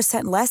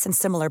 80% less than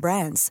similar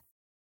brands.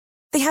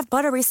 They have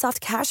buttery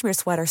soft cashmere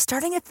sweaters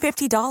starting at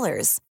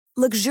 $50,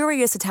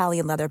 luxurious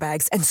Italian leather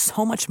bags, and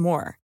so much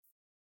more.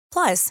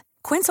 Plus,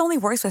 Quince only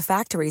works with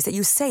factories that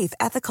use safe,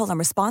 ethical, and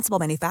responsible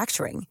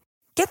manufacturing.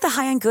 Get the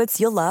high-end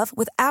goods you'll love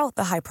without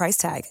the high price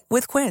tag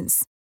with Quince.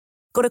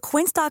 Go to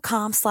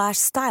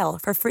quince.com/style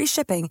for free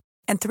shipping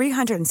and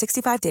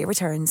 365-day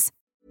returns.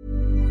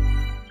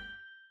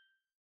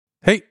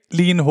 Hey,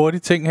 lige en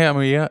hurtig ting her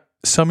med jer.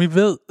 Som I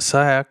ved, så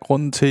er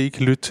grunden til, at I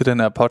kan lytte til den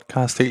her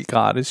podcast helt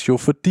gratis, jo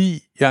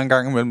fordi jeg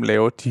engang imellem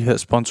laver de her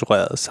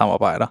sponsorerede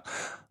samarbejder.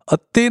 Og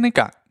denne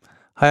gang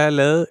har jeg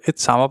lavet et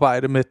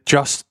samarbejde med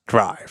Just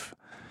Drive.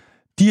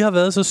 De har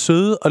været så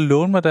søde at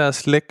låne mig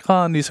deres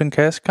lækre Nissan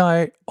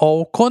Qashqai,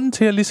 og grunden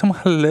til, at jeg ligesom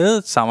har lavet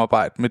et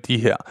samarbejde med de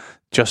her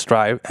Just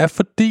Drive, er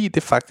fordi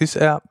det faktisk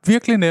er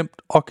virkelig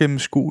nemt og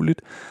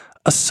gennemskueligt.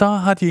 Og så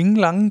har de ingen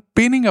lange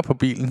bindinger på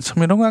bilen, som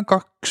jeg nogle gange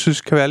godt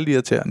synes kan være lidt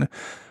irriterende.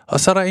 Og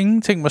så er der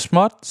ingenting med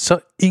småt, så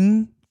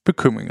ingen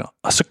bekymringer.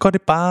 Og så går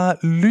det bare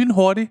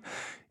lynhurtigt.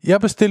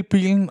 Jeg bestilte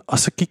bilen, og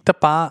så gik der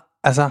bare,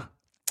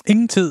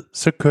 ingen tid,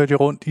 så kørte jeg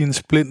rundt i en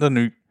splinter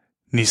ny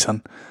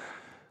Nissan.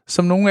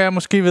 Som nogle af jer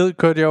måske ved,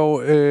 kørte jeg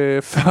jo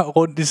før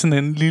rundt i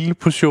sådan en lille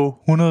Peugeot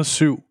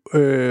 107.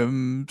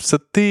 Så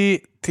det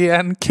er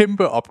en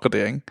kæmpe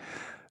opgradering.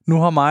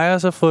 Nu har Maja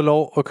så fået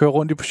lov at køre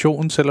rundt i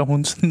Peugeoten, selvom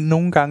hun sådan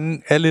nogle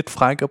gange er lidt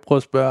fræk og prøver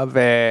at spørge,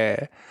 hvad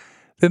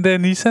den der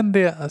Nissan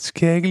der,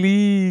 skal jeg ikke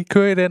lige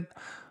køre i den?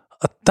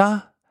 Og der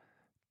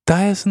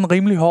er jeg sådan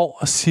rimelig hård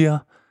og siger,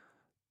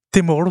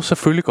 det må du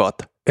selvfølgelig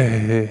godt,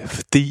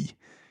 fordi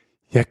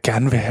jeg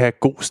gerne vil have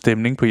god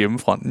stemning på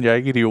hjemmefronten. Jeg er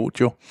ikke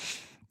idiot jo.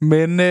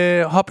 Men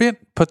hop ind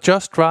på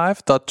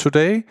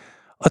justdrive.today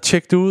og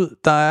tjek det ud.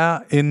 Der er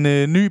en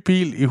ny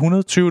bil i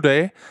 120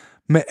 dage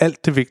med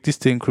alt det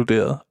vigtigste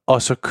inkluderet.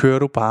 Og så kører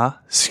du bare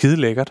skide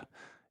lækkert.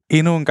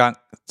 Endnu en gang,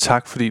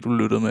 tak fordi du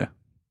lyttede med.